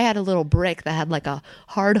a little brick that had like a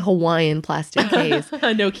hard Hawaiian plastic case.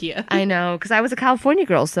 A Nokia. I know, because I was a California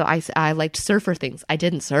girl, so I liked surfer things. I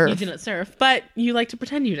didn't surf. You didn't surf, but you like to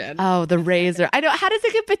pretend you did. Oh, the razor. I know. How does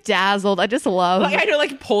it get bedazzled? I just love. Like, I know,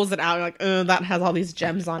 like pulls it out. You're like, that has all these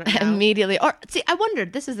gems on it now. Immediately. Or see, I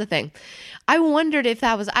wondered. This is the thing. I wondered if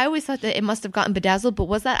that was. I always thought that it must have gotten bedazzled, but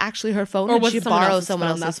was that actually her phone, or was did she someone borrow else's someone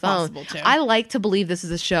phone? else's That's phone? possible, too. I like to believe this is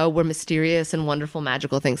a show where mysterious and wonderful,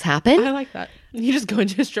 magical things happen. I like that. You just go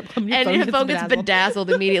into a strip club and your phone gets bedazzled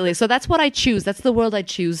immediately. So that's what I choose. That's the world I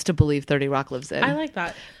choose to believe 30 Rock lives in. I like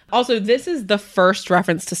that. Also, this is the first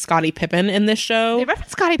reference to Scottie Pippen in this show. They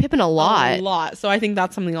reference Scottie Pippen a lot. A lot. So I think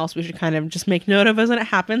that's something else we should kind of just make note of as when it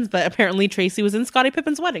happens. But apparently Tracy was in Scottie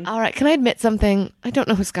Pippen's wedding. All right. Can I admit something? I don't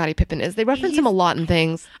know who Scottie Pippen is. They reference him a lot in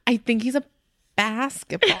things. I think he's a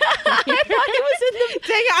basketball player. I thought he was in the...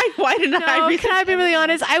 Dang it, why didn't I? Can I be really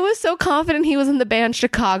honest? I was so confident he was in the band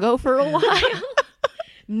Chicago for a while.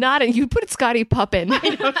 You put Scottie Pippen. He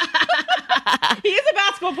is a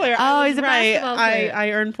basketball player. Oh, he's a basketball player.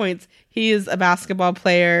 I earned points. He is a basketball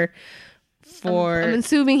player for... I'm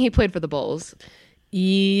assuming he played for the Bulls.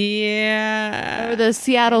 Yeah. Or the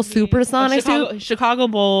Seattle Supersonics. Chicago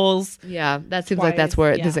Bulls. Yeah, that seems like that's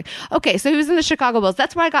where it is. Okay, so he was in the Chicago Bulls.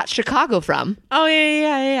 That's where I got Chicago from. Oh,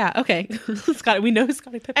 yeah. Okay. We know who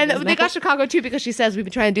Scottie Pippen is. And they got Chicago too because she says, we've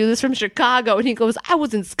been trying to do this from Chicago. And he goes, I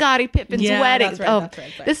was in Scottie Pippen's wedding. That's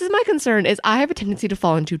right. This is my concern is I have a tendency to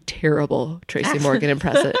fall into terrible Tracy Morgan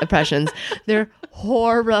impressions. They're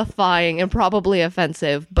horrifying and probably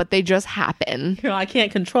offensive, but they just happen. I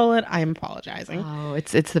can't control it. I'm apologizing. Oh,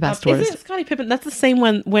 it's the best worst. Isn't it Scottie Pippen? That's the same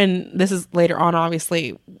one when this is later on,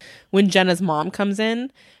 obviously, when Jenna's mom comes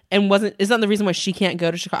in and is that the reason why she can't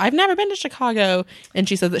go to Chicago? I've never been to Chicago, and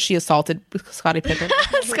she says that she assaulted Scottie Pippen.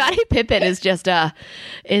 Scottie Pippen is just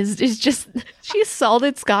she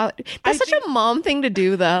assaulted Scott. That's such a mom thing to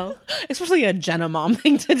do, though. Especially a Jenna mom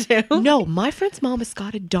thing to do. No, my friend's mom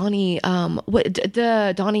escorted Donnie.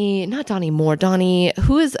 Donnie, not Donnie Moore. Donnie,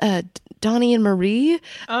 who is Donnie and Marie.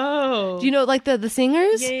 Oh. Do you know, like, the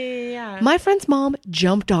singers? Yeah. My friend's mom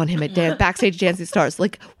jumped on him at Backstage Dancing Stars.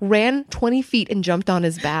 Like, ran 20 feet and jumped on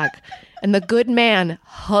his back. And the good man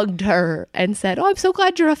hugged her and said, "Oh, I'm so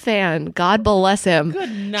glad you're a fan. God bless him."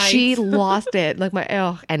 Good night. She lost it. Like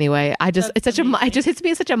anyway, it just hits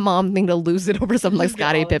me as such a mom thing to lose it over something like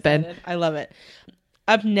Scottie Pippen. Excited. I love it.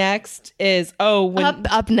 Up next is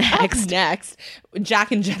up next.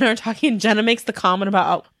 Jack and Jenna are talking, and Jenna makes the comment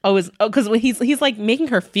about because he's like making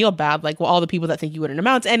her feel bad, like, well, all the people that think you wouldn't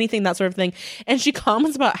amount to anything, that sort of thing, and she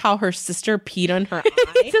comments about how her sister peed on her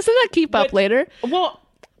eye. Doesn't that keep up later? Well.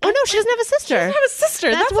 Oh no, she doesn't have a sister. She doesn't have a sister.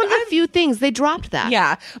 That's one of the few things they dropped that.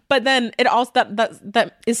 Yeah, but then it also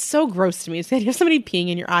that is so gross to me. So you have somebody peeing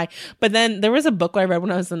in your eye. But then there was a book I read when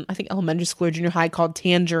I was in, I think, elementary school or junior high called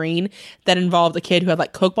Tangerine, that involved a kid who had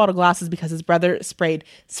like Coke bottle glasses because his brother sprayed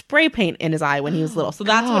spray paint in his eye when he was little. So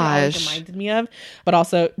that's what it always reminded me of. But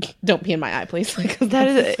also, don't pee in my eye, please.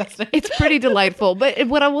 It's pretty delightful. But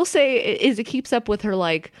what I will say is it keeps up with her,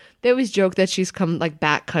 like, they always joke that she's come like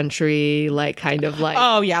backcountry, like kind of like,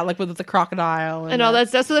 oh yeah, like with the crocodile and all that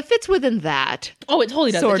stuff. So it fits within that. Oh, it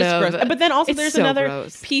totally does. Sort it's just of. gross. But then also there's another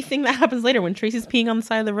gross pee thing that happens later when Tracy's peeing on the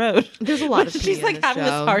side of the road. There's a lot of she's like having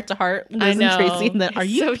this heart to heart. I know. Tracy, and then, are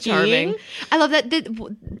you so peeing? Charming? I love that.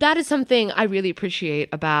 That is something I really appreciate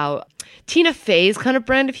about Tina Fey's kind of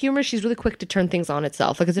brand of humor. She's really quick to turn things on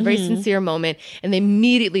itself. Like, it's a very sincere moment, and they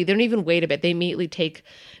don't even wait a bit. They immediately take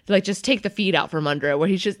the feet out from under it, where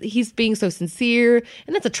he's being so sincere.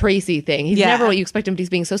 And that's a Tracy thing. He's never what you expect him to. He's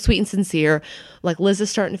being so sweet and sincere. Like, Liz is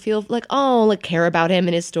starting to feel like, care about him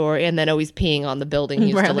and his story. And then he's peeing on the building he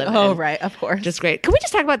used to live in. Oh, right. Of course. Just great. Can we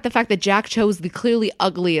just talk about the fact that Jack chose the clearly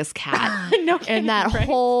ugliest cat no kidding, and that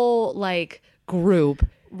whole group?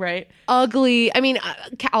 Right. Ugly. I mean,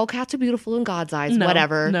 all cats are beautiful in God's eyes. No,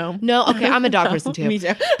 whatever. No. Okay, I'm a dog person too. Me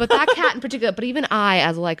too. But that cat in particular. But even I,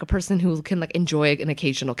 as like a person who can like enjoy an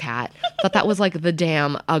occasional cat, thought that was like the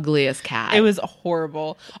damn ugliest cat. It was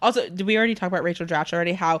horrible. Also, did we already talk about Rachel Dratch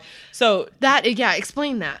already?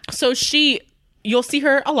 Explain that. So you'll see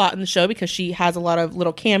her a lot in the show because she has a lot of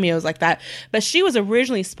little cameos like that. But she was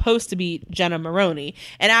originally supposed to be Jenna Maroney.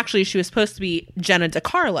 And actually, she was supposed to be Jenna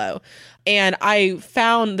DiCarlo. And I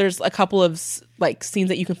found there's a couple of like scenes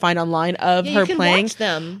that you can find online of her playing. Watch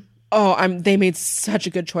them. Oh, they made such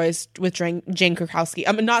a good choice with Jane Krakowski.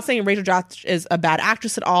 I'm not saying Rachel Dratch is a bad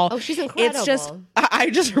actress at all. Oh, she's incredible. It's just,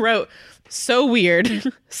 I just wrote, so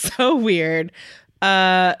weird. So weird.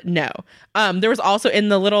 No. There was also in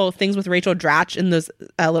the little things with Rachel Dratch in those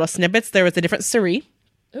little snippets, there was a different Suri.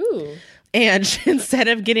 Ooh. And instead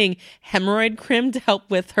of getting hemorrhoid cream to help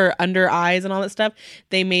with her under eyes and all that stuff,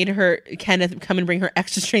 they made Kenneth come and bring her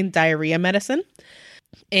extra strength diarrhea medicine.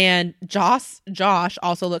 And Josh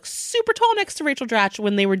also looks super tall next to Rachel Dratch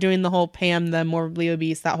when they were doing the whole Pam, the morbidly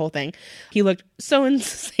obese, that whole thing. He looked so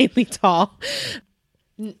insanely tall.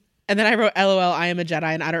 And then I wrote, LOL, I am a Jedi,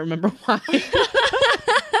 and I don't remember why.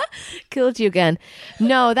 Killed you again.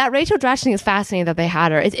 No, that Rachel Dratch thing is fascinating that they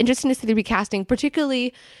had her. It's interesting to see the recasting,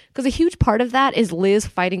 particularly because a huge part of that is Liz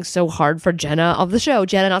fighting so hard for Jenna of the show,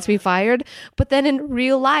 Jenna not to be fired. But then in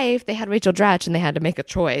real life, they had Rachel Dratch and they had to make a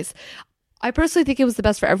choice. I personally think it was the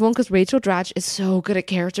best for everyone because Rachel Dratch is so good at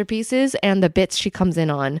character pieces and the bits she comes in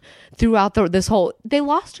on throughout this whole. They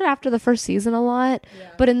lost her after the first season a lot,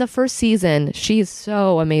 but in the first season, she's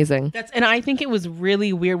so amazing. And I think it was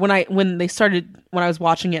really weird when I was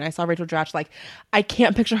watching it and I saw Rachel Dratch, like, I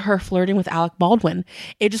can't picture her flirting with Alec Baldwin.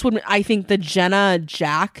 It just wouldn't. I think the Jenna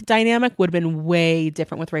Jack dynamic would have been way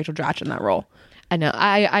different with Rachel Dratch in that role. I know.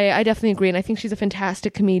 I definitely agree. And I think she's a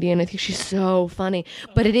fantastic comedian. I think she's so funny.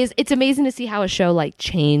 But it's amazing to see how a show like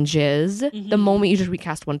changes the moment you just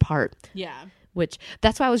recast one part. Yeah. Which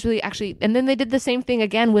that's why I was really and then they did the same thing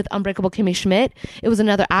again with Unbreakable Kimmy Schmidt. It was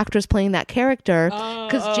another actress playing that character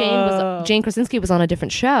because Jane Krasinski was on a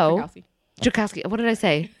different show. Krakowski. What did I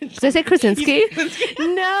say? Did I say Krasinski?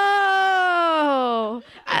 No.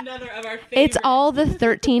 Another of our favorite. It's all the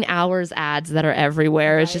 13 hours ads that are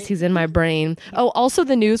everywhere. Right. It's just he's in my brain. Oh, also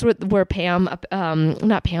the news where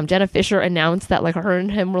Jenna Fisher announced that like her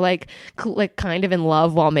and him were like kind of in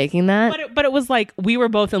love while making that. But it was like we were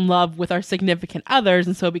both in love with our significant others,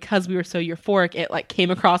 and so because we were so euphoric, it like came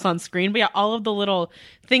across on screen. But yeah, all of the little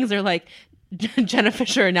things are like Jenna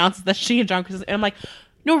Fisher announces that she and John Krasinski, and I'm like,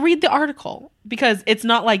 no, read the article, because it's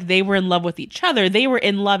not like they were in love with each other. They were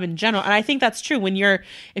in love in general. And I think that's true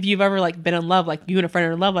if you've ever like been in love, like you and a friend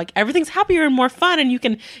are in love, like everything's happier and more fun and you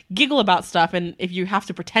can giggle about stuff. And if you have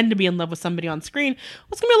to pretend to be in love with somebody on screen, well,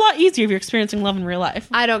 it's going to be a lot easier if you're experiencing love in real life.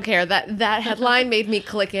 I don't care. That headline made me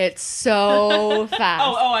click it so fast.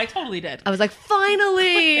 Oh, I totally did. I was like,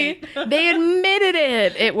 finally, they admitted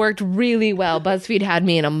it. It worked really well. BuzzFeed had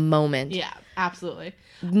me in a moment. Yeah. Absolutely.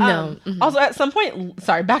 No. Also, at some point,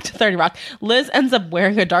 sorry, back to 30 Rock, Liz ends up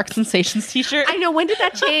wearing a Dark Sensations t-shirt. I know. When did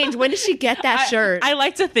that change? When did she get that shirt? I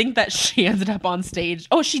like to think that she ended up on stage.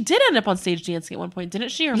 Oh, she did end up on stage dancing at one point, didn't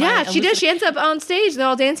she? Or yeah, she did. She ends up on stage. They're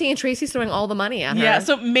all dancing, and Tracy's throwing all the money at her. Yeah,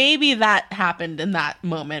 so maybe that happened in that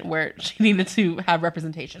moment where she needed to have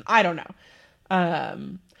representation. I don't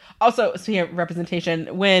know. Also, speaking of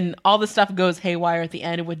representation, when all this stuff goes haywire at the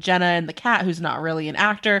end with Jenna and the cat, who's not really an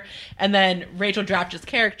actor, and then Rachel Dratch's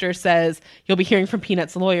character says, you'll be hearing from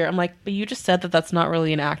Peanut's lawyer. I'm like, but you just said that that's not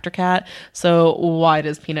really an actor, Cat. So why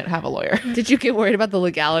does Peanut have a lawyer? Did you get worried about the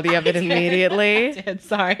legality of it immediately? I did,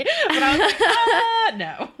 sorry. But I was like,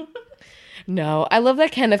 no. No, I love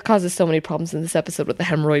that Kenneth causes so many problems in this episode with the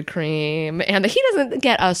hemorrhoid cream, and that he doesn't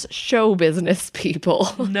get us show business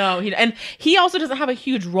people. No, and he also doesn't have a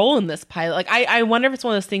huge role in this pilot. Like, I wonder if it's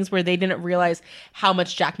one of those things where they didn't realize how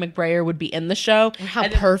much Jack McBrayer would be in the show. How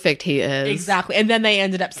perfect he is. Exactly. And then they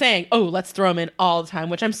ended up saying, oh, let's throw him in all the time,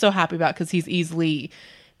 which I'm so happy about because he's easily...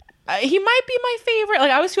 he might be my favorite.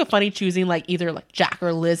 Like, I always feel funny choosing like either like Jack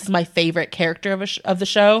or Liz is my favorite character of the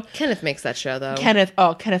show. Kenneth makes that show though.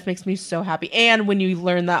 Kenneth makes me so happy. And when you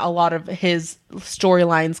learn that a lot of his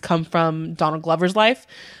storylines come from Donald Glover's life,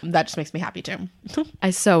 that just makes me happy too.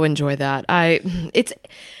 I so enjoy that.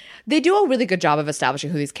 They do a really good job of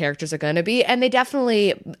establishing who these characters are going to be, and they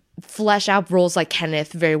definitely flesh out roles like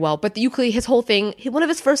Kenneth very well. But Euclid, his whole thing, one of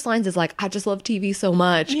his first lines is like, I just love TV so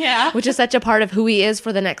much. Yeah. Which is such a part of who he is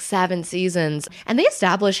for the next 7 seasons. And they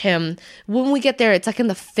establish him, when we get there, it's like in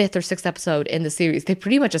the 5th or 6th episode in the series, they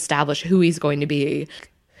pretty much establish who he's going to be.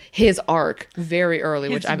 His arc very early,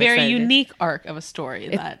 which I'm excited. It's a very unique arc of a story.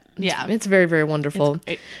 It's very, very wonderful.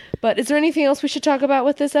 But is there anything else we should talk about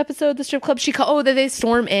with this episode? The strip club, that they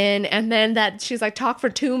storm in, and then that she's like, talk for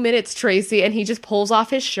 2 minutes, Tracy, and he just pulls off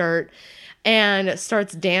his shirt and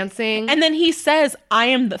starts dancing. And then he says, I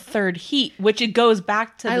am the third heat, which it goes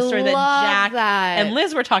back to the story that Jack and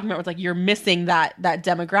Liz were talking about. It's like, you're missing that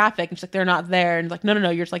demographic. And she's like, they're not there. And it's like, no,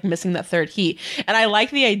 you're just like missing that third heat. And I like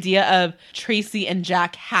the idea of Tracy and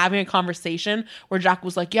Jack having a conversation where Jack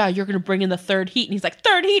was like, yeah, you're going to bring in the third heat. And he's like,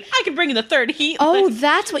 third heat? I can bring in the third heat. Oh,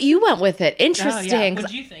 that's what you went with it. Interesting. Oh, yeah. What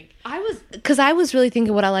did you think? I was really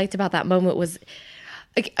thinking what I liked about that moment was,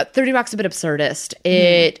 like, 30 Rock's a bit absurdist.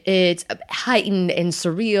 It's heightened and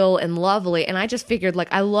surreal and lovely. And I just figured, like,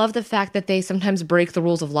 I love the fact that they sometimes break the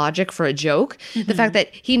rules of logic for a joke. Mm-hmm. The fact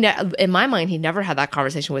that in my mind, he never had that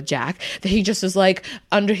conversation with Jack. That he just is like,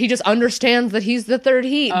 he just understands that he's the third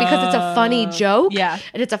heat because it's a funny joke. Yeah.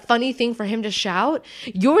 And it's a funny thing for him to shout.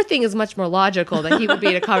 Your thing is much more logical that he would be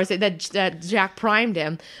in a conversation, that Jack primed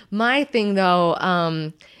him. My thing,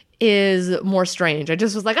 though, is more strange. I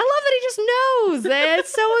just was like, I love that he just knows.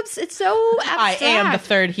 It's so abstract. I am the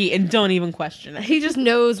third heat, and don't even question it. He just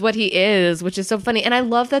knows what he is, which is so funny. And I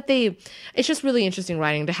love that it's just really interesting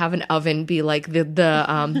writing to have an oven be like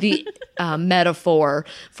the metaphor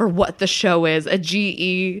for what the show is. A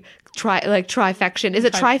GE trifection. Is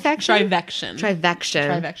it trifection? Trivection.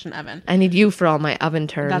 Trivection oven. I need you for all my oven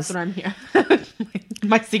terms. That's what I'm here.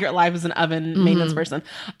 My secret life is an oven maintenance person.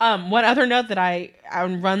 One other note that I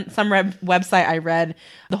run some website I read,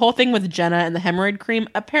 the whole thing with Jenna and the hemorrhoid cream,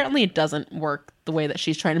 apparently it doesn't work the way that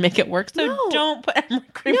she's trying to make it work. So don't put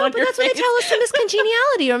hemorrhoid cream on your face. No, but that's what they tell us in Miss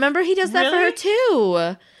Congeniality. Remember, he does that for her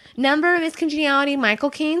too. Number of Miss Congeniality, Michael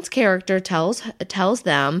Caine's character tells good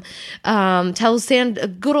old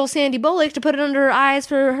Sandy Bullock to put it under her eyes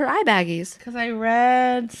for her eye baggies. Because I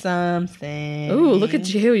read something. Ooh, look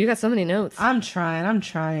at you. You got so many notes. I'm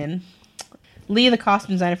trying. Lee, the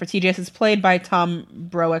costume designer for TJS, is played by Tom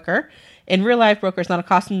Broecker. In real life, Broecker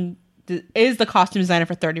is the costume designer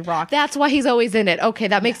for 30 Rock. That's why he's always in it. Okay,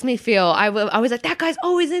 that makes me feel... I was like, that guy's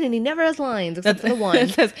always in it. He never has lines, except for the one. It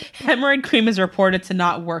says, hemorrhoid cream is reported to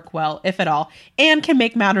not work well, if at all, and can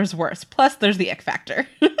make matters worse. Plus, there's the ick factor.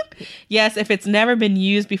 Yes, if it's never been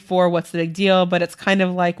used before, what's the big deal? But it's kind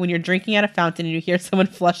of like when you're drinking at a fountain and you hear someone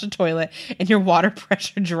flush a toilet and your water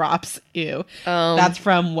pressure drops. Ew. That's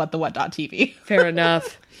from WhatTheWhat.tv. Fair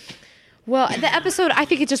enough. Well, the episode, I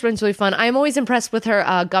think it just runs really fun. I'm always impressed with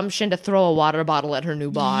her gumption to throw a water bottle at her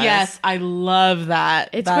new boss. Yes, I love that.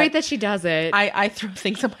 It's great that she does it. I throw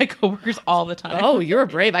things at my coworkers all the time. Oh, you're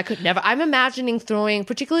brave. I could never. I'm imagining throwing,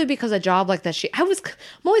 particularly because a job like that, I'm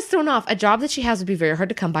always thrown off. A job that she has would be very hard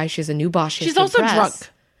to come by. She has a new boss. She's also drunk.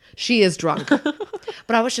 She is drunk.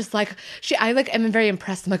 But I was just like, I'm very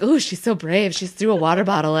impressed. I'm like, oh, she's so brave. She threw a water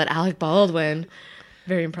bottle at Alec Baldwin.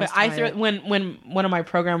 very impressed. But I threw when one of my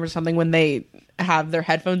programmers or something, when they have their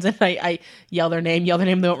headphones in, I yell their name, they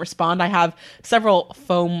won't respond. I have several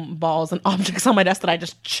foam balls and objects on my desk that I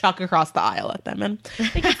just chuck across the aisle at them, and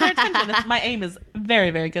it gets their attention. My aim is very,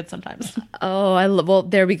 very good sometimes. Oh, well,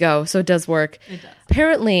 there we go. So it does work. It does.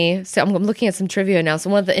 Apparently, so I'm looking at some trivia now. So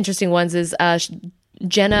one of the interesting ones is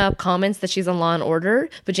Jenna comments that she's on Law and Order,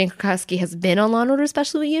 but Jane Krakowski has been on Law and Order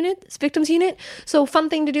Special Unit, Victims Unit. So fun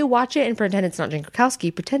thing to do, watch it and pretend it's not Jane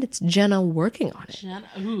Krakowski. Pretend it's Jenna working on it.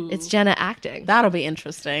 It's Jenna acting. That'll be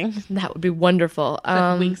interesting. That would be wonderful.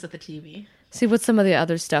 Winks at the TV. See, what's some of the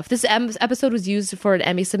other stuff? This episode was used for an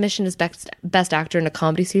Emmy submission as Best Actor in a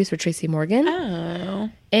Comedy Series for Tracy Morgan. Oh.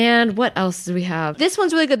 And what else do we have? This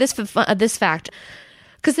one's really good. This fact.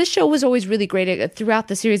 Because this show was always really great. Throughout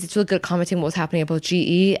the series, it's really good at commenting what was happening at both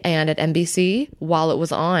GE and at NBC while it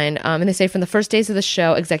was on. And they say from the first days of the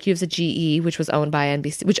show, executives at GE, which owned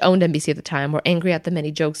NBC at the time, were angry at the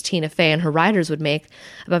many jokes Tina Fey and her writers would make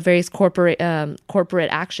about various corporate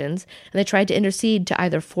actions, and they tried to intercede to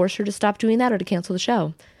either force her to stop doing that or to cancel the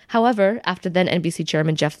show. However, after then NBC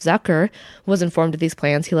chairman Jeff Zucker was informed of these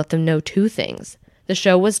plans, he let them know two things. The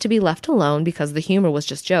show was to be left alone because the humor was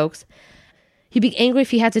just jokes. He'd be angry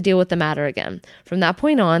if he had to deal with the matter again. From that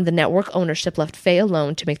point on, the network ownership left Faye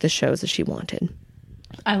alone to make the shows as she wanted.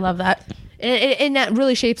 I love that. And that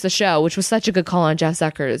really shapes the show, which was such a good call on Jeff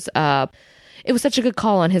Zucker's. It was such a good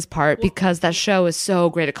call on his part because that show is so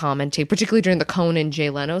great at commenting, particularly during the Conan Jay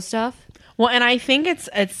Leno stuff. Well, and I think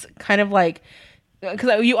it's kind of like,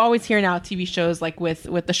 because you always hear now TV shows like with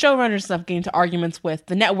the showrunners and stuff getting into arguments with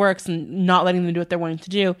the networks and not letting them do what they're wanting to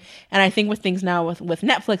do. And I think with things now with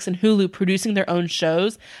Netflix and Hulu producing their own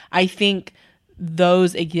shows, I think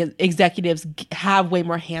those executives have way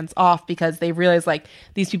more hands off because they realize like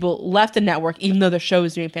these people left the network even though their show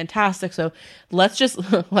is doing fantastic. So let's just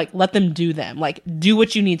like let them do them. Like do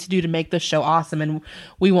what you need to do to make this show awesome, and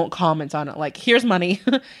we won't comment on it. Like here's money,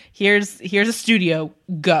 here's a studio,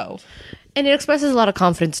 go. And it expresses a lot of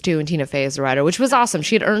confidence, too, in Tina Fey as a writer, which was awesome.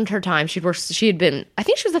 She had earned her time. I think she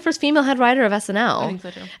was the first female head writer of SNL. I think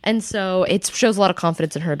so, too. And so it shows a lot of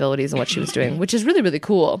confidence in her abilities and what she was doing, which is really, really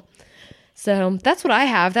cool. So that's what I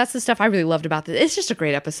have. That's the stuff I really loved about this. It's just a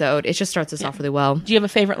great episode. It just starts us off really well. Do you have a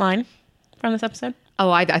favorite line from this episode? Oh,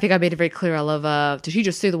 I think I made it very clear. I love, did he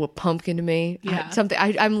just say the word pumpkin to me? Yeah.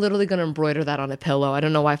 I'm literally going to embroider that on a pillow. I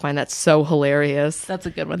don't know why I find that so hilarious. That's a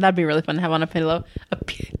good one. That'd be really fun to have on a pillow.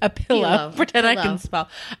 A pillow. Pretend I can spell.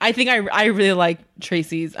 I think I really like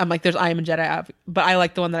Tracy's. I'm like, there's I am a Jedi, but I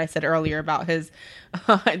like the one that I said earlier about his,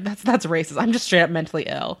 that's racist. I'm just straight up mentally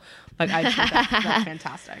ill. Like I think that's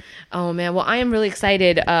fantastic. Oh man, well I am really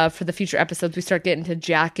excited for the future episodes. We start getting to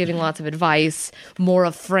Jack giving lots of advice, more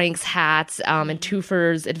of Frank's hats, and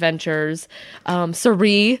Toofer's adventures,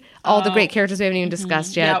 Sari, all the great characters we haven't even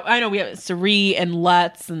discussed yet. Yeah, I know we have Sari and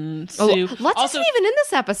Lutz and Sue. Lutz isn't even in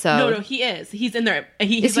this episode. No, he is. He's in there.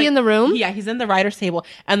 Is he in the room? Yeah, he's in the writer's table,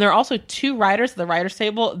 and there are also two writers at the writers'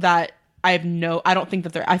 table that. I don't think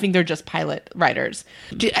that I think they're just pilot writers.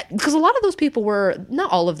 Because a lot of those people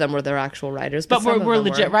not all of them were their actual writers. But we're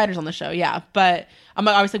legit writers on the show, yeah. But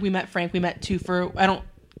obviously we met Frank, we met Toofer.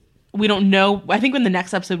 We don't know. I think in the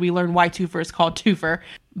next episode we learn why Toofer is called Toofer.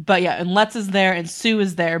 But yeah, and Lutz is there and Sue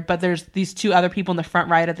is there, but there's these two other people in the front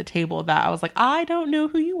right at the table that I was like, I don't know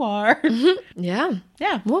who you are. Mm-hmm. Yeah.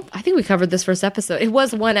 Yeah. Well, I think we covered this first episode. It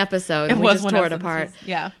was one episode. And we just tore it apart.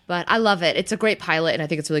 Yeah. But I love it. It's a great pilot, and I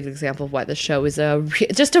think it's a really good example of why the show is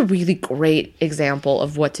just a really great example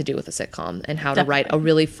of what to do with a sitcom and how to write a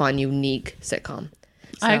really fun, unique sitcom.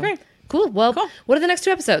 So, I agree. Cool. Well, what are the next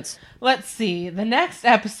two episodes? Let's see. The next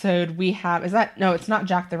episode we have it's not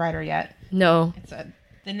Jack the Writer yet. No.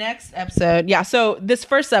 The next episode, yeah. So this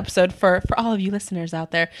first episode for all of you listeners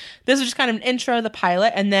out there, this is just kind of an intro of the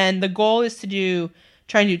pilot, and then the goal is to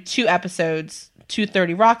try and do 2 episodes, 2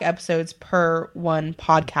 30 Rock episodes per one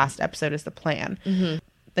podcast episode is the plan. Mm-hmm.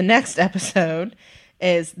 The next episode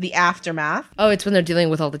is the aftermath. Oh, it's when they're dealing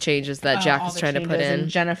with all the changes that Jack is trying to put in. And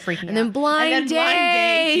Jenna freaking out. And then blind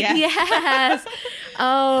date. Yes.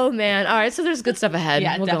 Oh, man. All right. So there's good stuff ahead.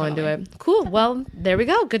 Yeah, we'll definitely. go into it. Cool. Well, there we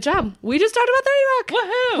go. Good job. We just talked about 30 Rock.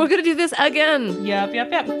 Woohoo. We're going to do this again. Yep.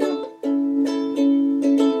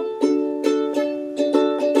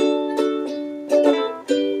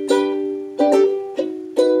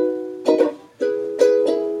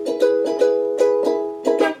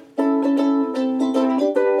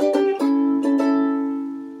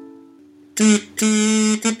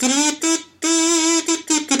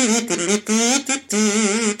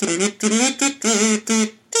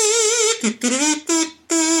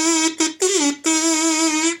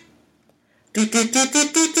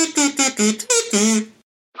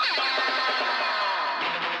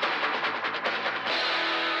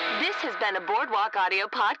 been a Boardwalk Audio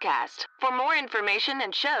podcast. For more information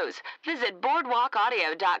and shows, visit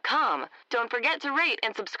boardwalkaudio.com. Don't forget to rate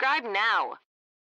and subscribe now.